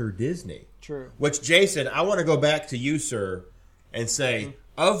Walter Disney. True. Which, Jason, I want to go back to you, sir, and say,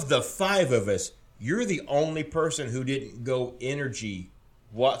 of the 5 of us, you're the only person who didn't go energy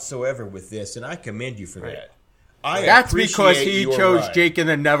whatsoever with this, and I commend you for that. That's because he your chose ride. Jake and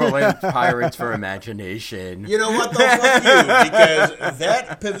the Neverland Pirates for imagination. You know what, though? Fuck you, because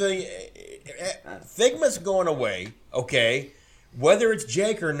that pavilion... Figment's going away, okay? Whether it's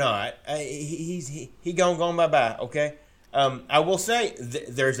Jake or not, he gone bye-bye, okay? I will say,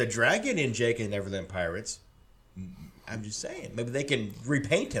 there's a dragon in Jake and Neverland Pirates. I'm just saying. Maybe they can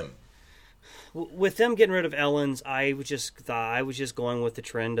repaint him. With them getting rid of Ellen's, I was just going with the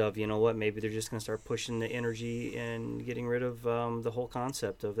trend of, you know what, maybe they're just going to start pushing the energy and getting rid of the whole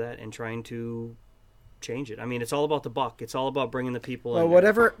concept of that and trying to change it. I mean, it's all about the buck. It's all about bringing the people in.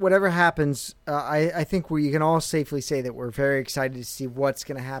 Well, whatever happens, I think we can all safely say that we're very excited to see what's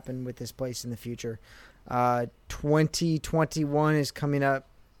going to happen with this place in the future. 2021 is coming up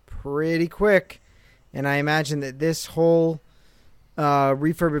pretty quick, and I imagine that this whole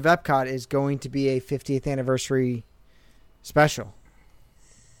refurb of Epcot is going to be a 50th anniversary special.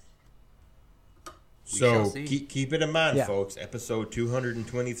 So see. keep it in mind, Yeah. folks. Episode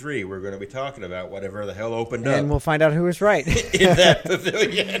 223, we're going to be talking about whatever the hell opened up And we'll find out who was right. in that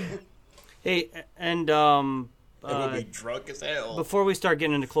pavilion. Hey, and We'll be drunk as hell. before we start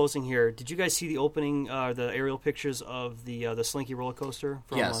getting into closing here, did you guys see the opening, the aerial pictures of the Slinky roller coaster?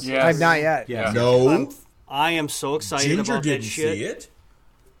 From, Yes. Yes. I've not yet. Yeah. No, I am so excited Ginger about didn't that shit. see it.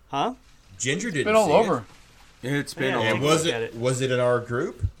 Huh? Ginger didn't Been all see over. It's been Yeah. all it. And Take a was look at it it. was it in our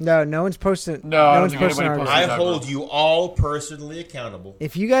group? No, no one's posted. No, I don't one's think posted anybody on our posted group. I hold you all personally accountable.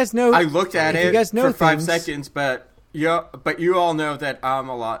 If you guys know, I looked at if it you guys know for 5 things, seconds, but you all know that I'm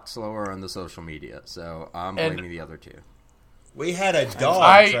a lot slower on the social media, so I'm And- blaming the other 2. We had a dog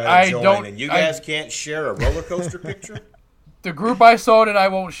I try to join, don't- and you I- guys can't share a roller coaster picture? The group I saw it, I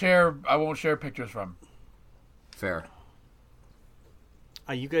won't share pictures from. Fair.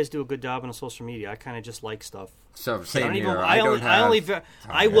 You guys do a good job on the social media. I kind of just like stuff. So I same don't here. even. I don't have.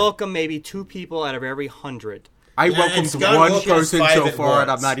 I welcome maybe 2 people out of every 100. I Yeah, welcomed it's gotta one look as person 5 so at far,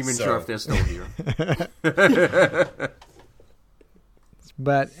 and I'm once, not even so. sure if they're still here.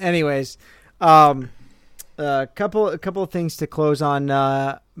 but anyways, a couple of things to close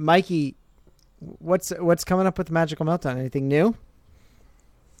on. Mikey, what's coming up with Magical Meltdown? Anything new?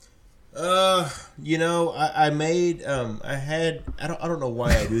 You know, I made I don't know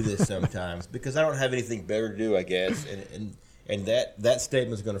why I do this sometimes because I don't have anything better to do, I guess, and that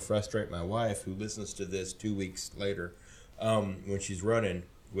statement is going to frustrate my wife who listens to this 2 weeks later when she's running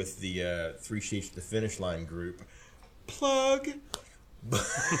with the 3 Sheets to the Finish Line group. Plug.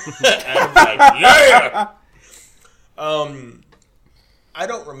 I'm like, yeah. I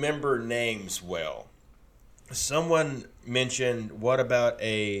don't remember names well. Someone mentioned, what about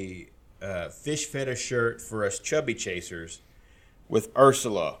a fish fetish shirt for us chubby chasers with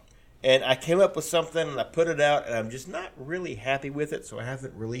Ursula? And I came up with something and I put it out and I'm just not really happy with it, so I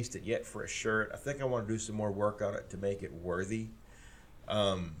haven't released it yet for a shirt. I think I want to do some more work on it to make it worthy.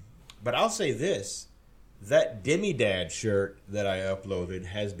 But I'll say this. That Demi-Dad shirt that I uploaded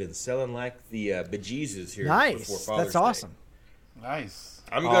has been selling like the bejesus here before Nice, Father's that's Day. awesome. Nice.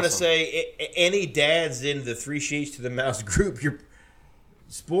 I'm going to Awesome. say any dads in the 3 Sheets to the Mouse group,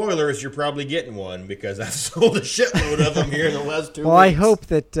 spoilers, you're probably getting one because I've sold a shitload of them here in the last 2 Well, weeks.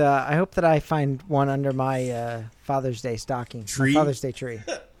 I hope that I find one under my Father's Day stocking. Tree? My Father's Day tree.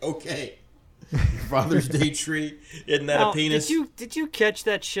 Okay. Father's Day tree. Isn't that Now, a penis? Did you catch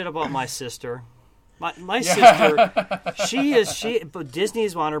that shit about my sister? My sister, but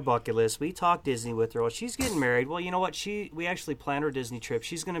Disney's on her bucket list. We talked Disney with her. Well, she's getting married. Well, you know what? We actually planned her Disney trip.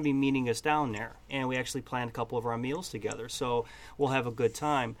 She's going to be meeting us down there, and we actually planned a couple of our meals together. So we'll have a good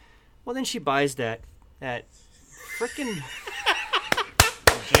time. Well, then she buys that freaking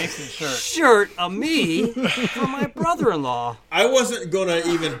Jason shirt. shirt of me for my brother-in-law, I wasn't going to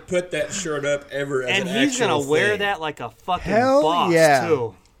even put that shirt up ever as and an he's actual going to wear thing. that like a fucking Hell boss yeah.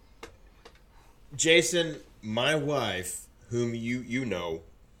 too. Jason, my wife, whom you know,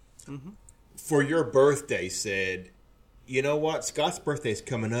 for your birthday said, you know what, Scott's birthday's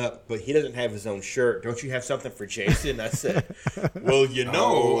coming up, but he doesn't have his own shirt. Don't you have something for Jason? I said, well,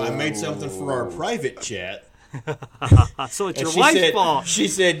 I made something for our private chat. So it's And your wife's fault. she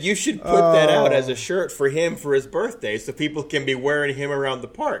said, you should put that out as a shirt for him for his birthday so people can be wearing him around the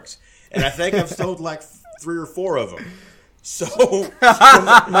parks. And I think I've sold like 3 or 4 of them. So,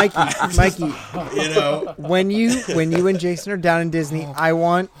 Mikey, you know, when you and Jason are down in Disney, I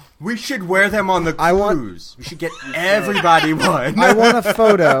want We should wear them on the I want- cruise. We should get everybody one. I want a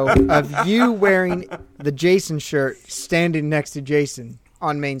photo of you wearing the Jason shirt, standing next to Jason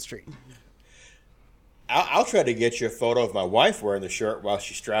on Main Street. I'll try to get you a photo of my wife wearing the shirt while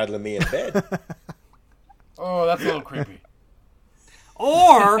she's straddling me in bed. Oh, that's a little creepy.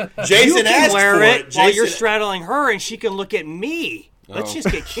 Or Jason you can asked wear for it it. while you're Jason- straddling her, and she can look at me. Let's just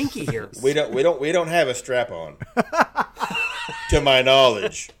get kinky here. We don't have a strap on, to my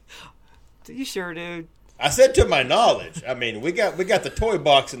knowledge. You sure, dude? I said to my knowledge. I mean, we got the toy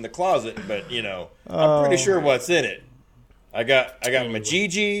box in the closet, but you know, I'm pretty sure what's in it. I got my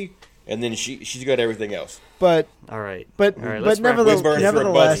Gigi, and then she's got everything else. But All right. But All right, but let's wrap We've nevertheless, burned through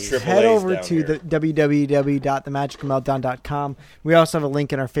a bunch of head AAAs over down to here. the www.themagicalmeltdown.com. We also have a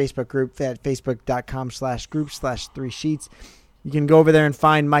link in our Facebook group at facebook.com/group/3sheets. You can go over there and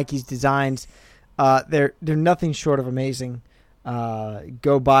find Mikey's designs. They're nothing short of amazing.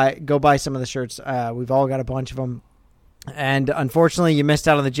 Go buy some of the shirts. We've all got a bunch of them. And unfortunately, you missed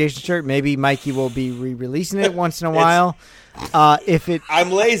out on the Jason shirt. Maybe Mikey will be re-releasing it once in a while. I'm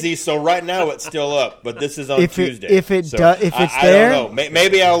lazy, so right now it's still up, but this is on Tuesday. If it's there, I don't know.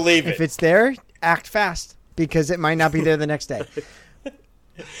 Maybe I'll leave it. if it's there, act fast because it might not be there the next day.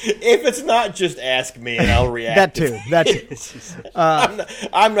 If it's not, just ask me and I'll react. That too.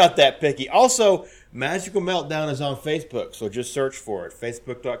 I'm not that picky. Also, Magical Meltdown is on Facebook, so just search for it.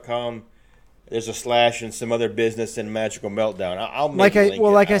 Facebook.com. There's a / and some other business in Magical Meltdown. I'll make a link.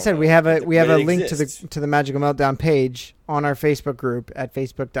 Like I said, we have a But link it exists. to the Magical Meltdown page on our Facebook group at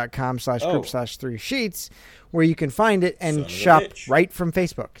facebook.com/group/3sheets, where you can find it Son and of a shop bitch. right from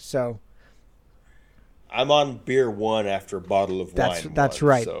Facebook. So I'm on beer 1 after bottle of That's- wine. that's 1,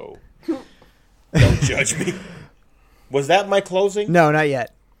 right. So don't judge me. Was that my closing? no, not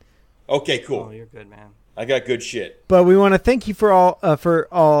yet. Okay, cool. Oh, you're good, man. I got good shit. But we want to thank you for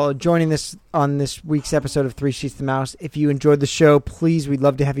all joining us on this week's episode of Three Sheets to the Mouse. If you enjoyed the show, please, we'd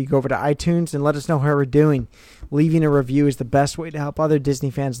love to have you go over to iTunes and let us know how we're doing. Leaving a review is the best way to help other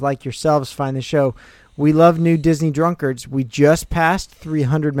Disney fans like yourselves find the show. We love new Disney drunkards. We just passed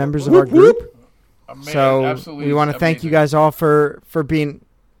 300 members of our group. So Absolutely we want to thank you amazing. guys all for being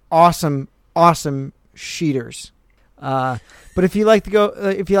awesome sheeters. But if you like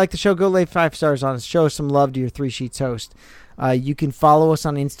the show, go lay 5 stars on us. Show some love to your Three Sheets host. You can follow us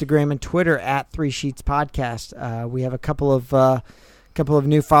on Instagram and Twitter at 3 Sheets Podcast. We have a couple of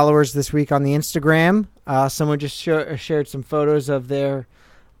new followers this week on the Instagram. Someone just shared some photos of their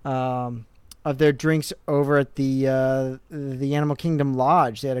drinks over at the Animal Kingdom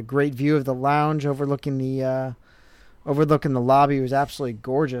Lodge. They had a great view of the lounge overlooking the lobby. It was absolutely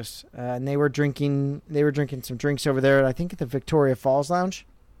gorgeous, and they were drinking some drinks over there. I think at the Victoria Falls Lounge,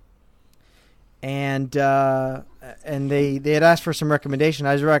 and they had asked for some recommendation.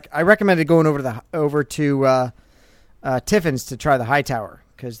 I recommended going over to Tiffin's to try the Hightower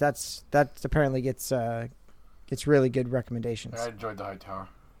because that apparently gets really good recommendations. I enjoyed the Hightower.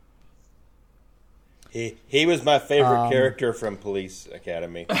 He was my favorite character from Police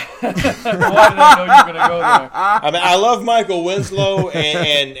Academy. Why did I know you were going to go there? I mean, I love Michael Winslow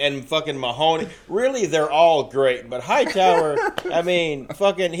and fucking Mahoney. Really, they're all great. But Hightower, I mean,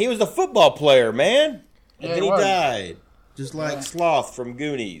 fucking, he was a football player, man. And Yeah, then he he was. died. Just like Sloth from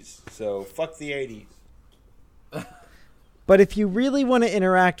Goonies. So, fuck the 80s. But if you really want to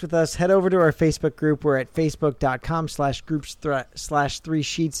interact with us, head over to our Facebook group. We're at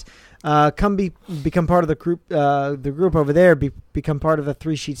facebook.com/groups/3sheets. Come become part of the group over there. Become part of the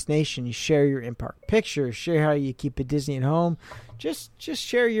 3 Sheets Nation. You share your in-park pictures. Share how you keep it Disney at home. Just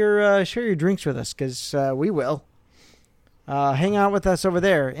share your drinks with us because we will. Hang out with us over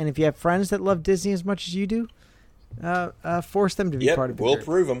there. And if you have friends that love Disney as much as you do, force them to be part of the we'll group.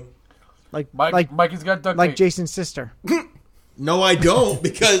 prove them. Like Mikey's got duct like tape. Jason's sister. No, I don't,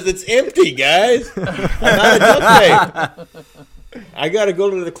 because it's empty, guys. I'm out of duct tape. I got to go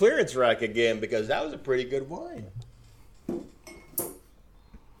to the clearance rack again because that was a pretty good wine.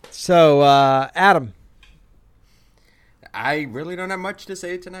 So, Adam. I really don't have much to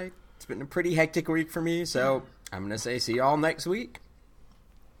say tonight. It's been a pretty hectic week for me, so I'm going to say see y'all next week.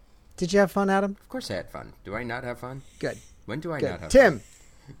 Did you have fun, Adam? Of course I had fun. Do I not have fun? Good. When do I Good. not have Tim. fun?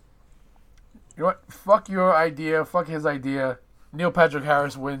 You know what? Fuck your idea. Fuck his idea. Neil Patrick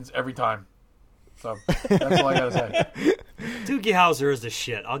Harris wins every time. So that's all I gotta say. Doogie Howser is the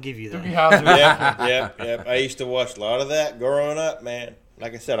shit. I'll give you that. Doogie Howser. Yep. I used to watch a lot of that growing up, man.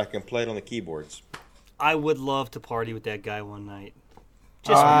 Like I said, I can play it on the keyboards. I would love to party with that guy one night.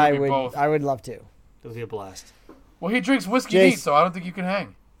 Oh, I we would both. love to. It would be a blast. Well, he drinks whiskey Jace. neat, so I don't think you can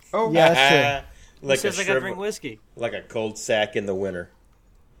hang. Oh, Yeah, that's Who like says I gotta drink whiskey? like a cold sack in the winter.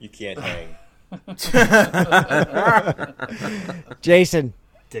 You can't hang. true. Jason.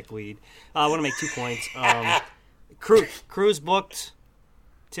 Dickweed. I want to make 2 points. Cruise booked.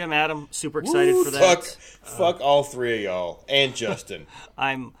 Tim, Adam, super excited for that. Fuck all three of y'all and Justin.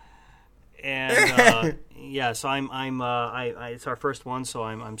 So it's our first one, so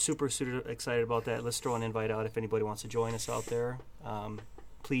I'm super excited about that. Let's throw an invite out if anybody wants to join us out there.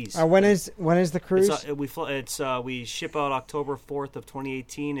 Please. When is the cruise? We ship out October 4th of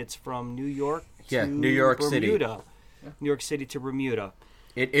 2018. It's from New York to New York City. Bermuda. New York City to Bermuda.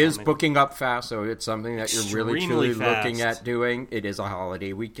 It is booking up fast, so it's something that you're really Extremely truly looking fast. at doing. It is a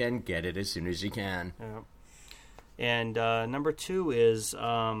holiday weekend. Get it as soon as you can. Yeah. And number 2 is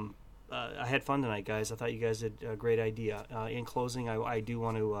I had fun tonight, guys. I thought you guys did a great idea. In closing, I do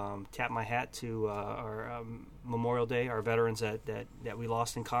want to tap my hat to our Memorial Day, our veterans that we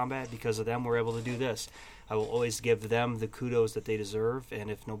lost in combat. Because of them, we're able to do this. I will always give them the kudos that they deserve, and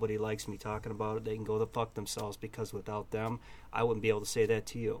if nobody likes me talking about it, they can go the fuck themselves, because without them, I wouldn't be able to say that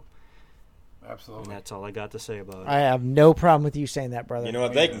to you. Absolutely. And that's all I got to say about it. I have no problem with you saying that, brother. You know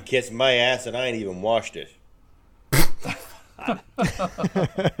what? They can kiss my ass, and I ain't even washed it. And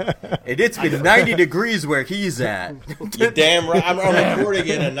it's been 90 degrees where he's at. You damn right. I'm recording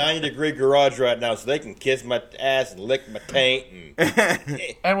in a 90-degree garage right now, so they can kiss my ass and lick my taint.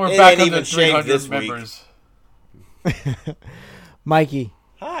 And we're It back ain't up even to shaved 300 this week. members. Mikey.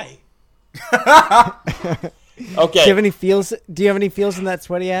 Hi. Do you Okay. have any feels? Do you have any feels in that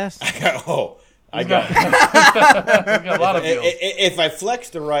sweaty ass? I got. We've got a lot of deals. If I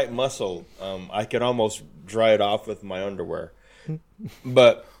flex the right muscle, I can almost dry it off with my underwear.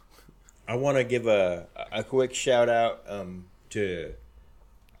 But I want to give a quick shout out to.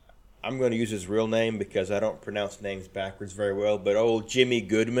 I'm going to use his real name because I don't pronounce names backwards very well. But old Jimmy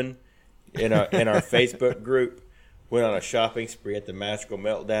Goodman in our Facebook group went on a shopping spree at the Magical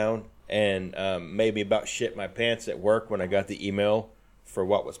Meltdown and made me about shit my pants at work when I got the email for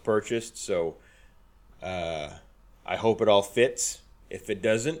what was purchased. So I hope it all fits. If it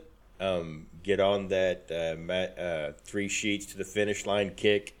doesn't, get on that 3 sheets to the finish line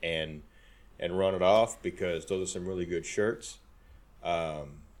kick and run it off, because those are some really good shirts.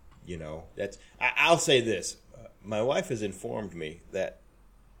 You know, that's. I'll say this: my wife has informed me that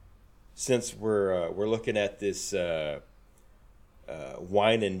since we're looking at this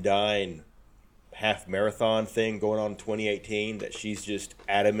wine and dine half marathon thing going on in 2018, that she's just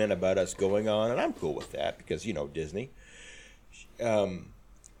adamant about us going on, and I'm cool with that because, you know, Disney.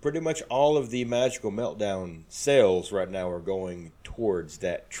 Pretty much all of the Magical Meltdown sales right now are going towards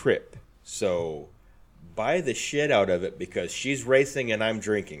that trip. So buy the shit out of it, because she's racing and I'm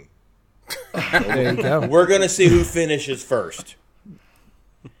drinking. There you go. We're going to see who finishes first.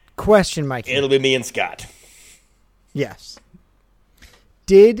 Question, Mikey. It'll be me and Scott. Yes.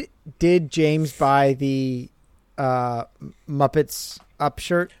 Did James buy the Muppets Up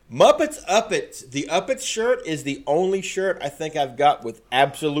shirt? Muppets Up It. The Up It shirt is the only shirt I think I've got with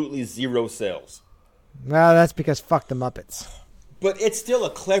absolutely zero sales. Well, that's because fuck the Muppets. But it's still a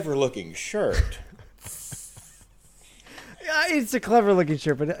clever looking shirt. It's a clever looking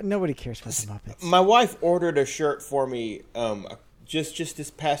shirt, but nobody cares about the Muppets. My wife ordered a shirt for me just this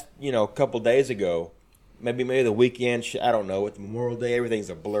past, couple days ago. Maybe the weekend. I don't know. It's Memorial Day.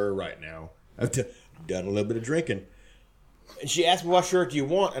 Everything's a blur right now. I've done a little bit of drinking. And she asked me, what shirt do you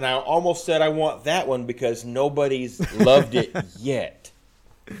want? And I almost said I want that one because nobody's loved it yet.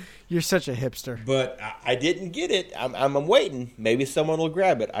 You're such a hipster. But I didn't get it. I'm waiting. Maybe someone will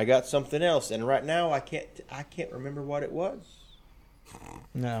grab it. I got something else, and right now I can't remember what it was.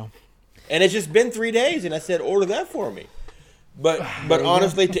 No. And it's just been 3 days, and I said order that for me. But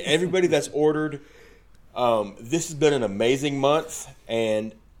honestly, to everybody that's ordered, this has been an amazing month,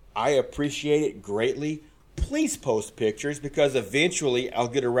 and I appreciate it greatly. Please post pictures, because eventually I'll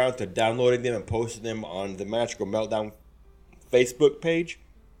get around to downloading them and posting them on the Magical Meltdown Facebook page,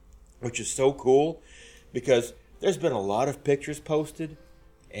 which is so cool, because there's been a lot of pictures posted,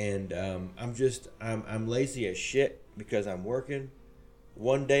 and I'm lazy as shit because I'm working.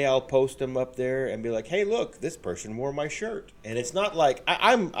 One day I'll post them up there and be like, hey, look, this person wore my shirt. And it's not like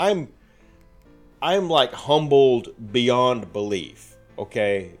I'm like humbled beyond belief,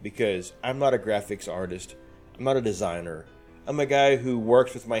 okay? Because I'm not a graphics artist. I'm not a designer. I'm a guy who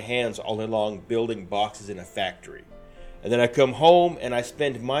works with my hands all day long building boxes in a factory. And then I come home and I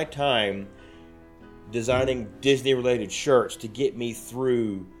spend my time designing Disney-related shirts to get me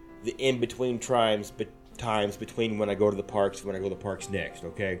through the in-between times between when I go to the parks and when I go to the parks next,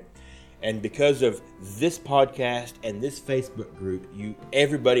 okay? And because of this podcast and this Facebook group,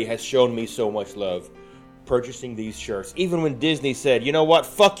 everybody has shown me so much love purchasing these shirts. Even when Disney said, you know what,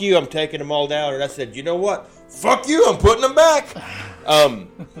 fuck you, I'm taking them all down. And I said, you know what, fuck you, I'm putting them back.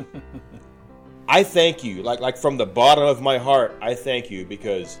 I thank you. Like from the bottom of my heart, I thank you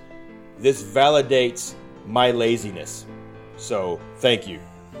because this validates my laziness. So, thank you.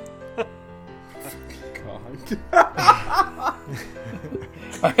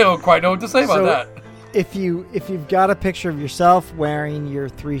 I don't quite know what to say about that. If you've got a picture of yourself wearing your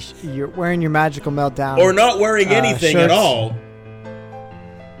Magical Meltdown, or not wearing anything shirts, at all,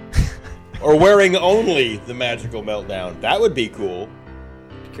 or wearing only the Magical Meltdown, that would be cool.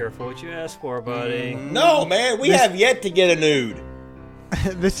 Be careful what you ask for, buddy. No, man, we have yet to get a nude.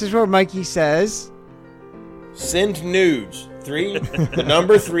 This is where Mikey says, send nudes. the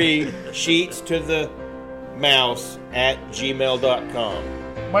number 3 sheets to the mouse at gmail.com.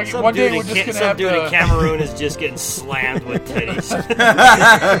 Mikey, one day we're just going to have dude in Cameroon is just getting slammed with titties.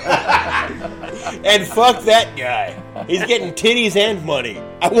 And fuck that guy. He's getting titties and money.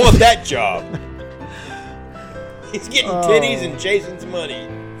 I want that job. He's getting titties and Jason's money.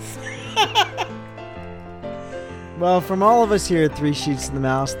 well, from all of us here at 3 Sheets to the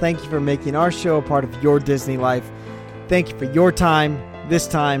Mouse, thank you for making our show a part of your Disney life. Thank you for your time, this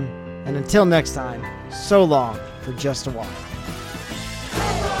time, and until next time, so long for just a while.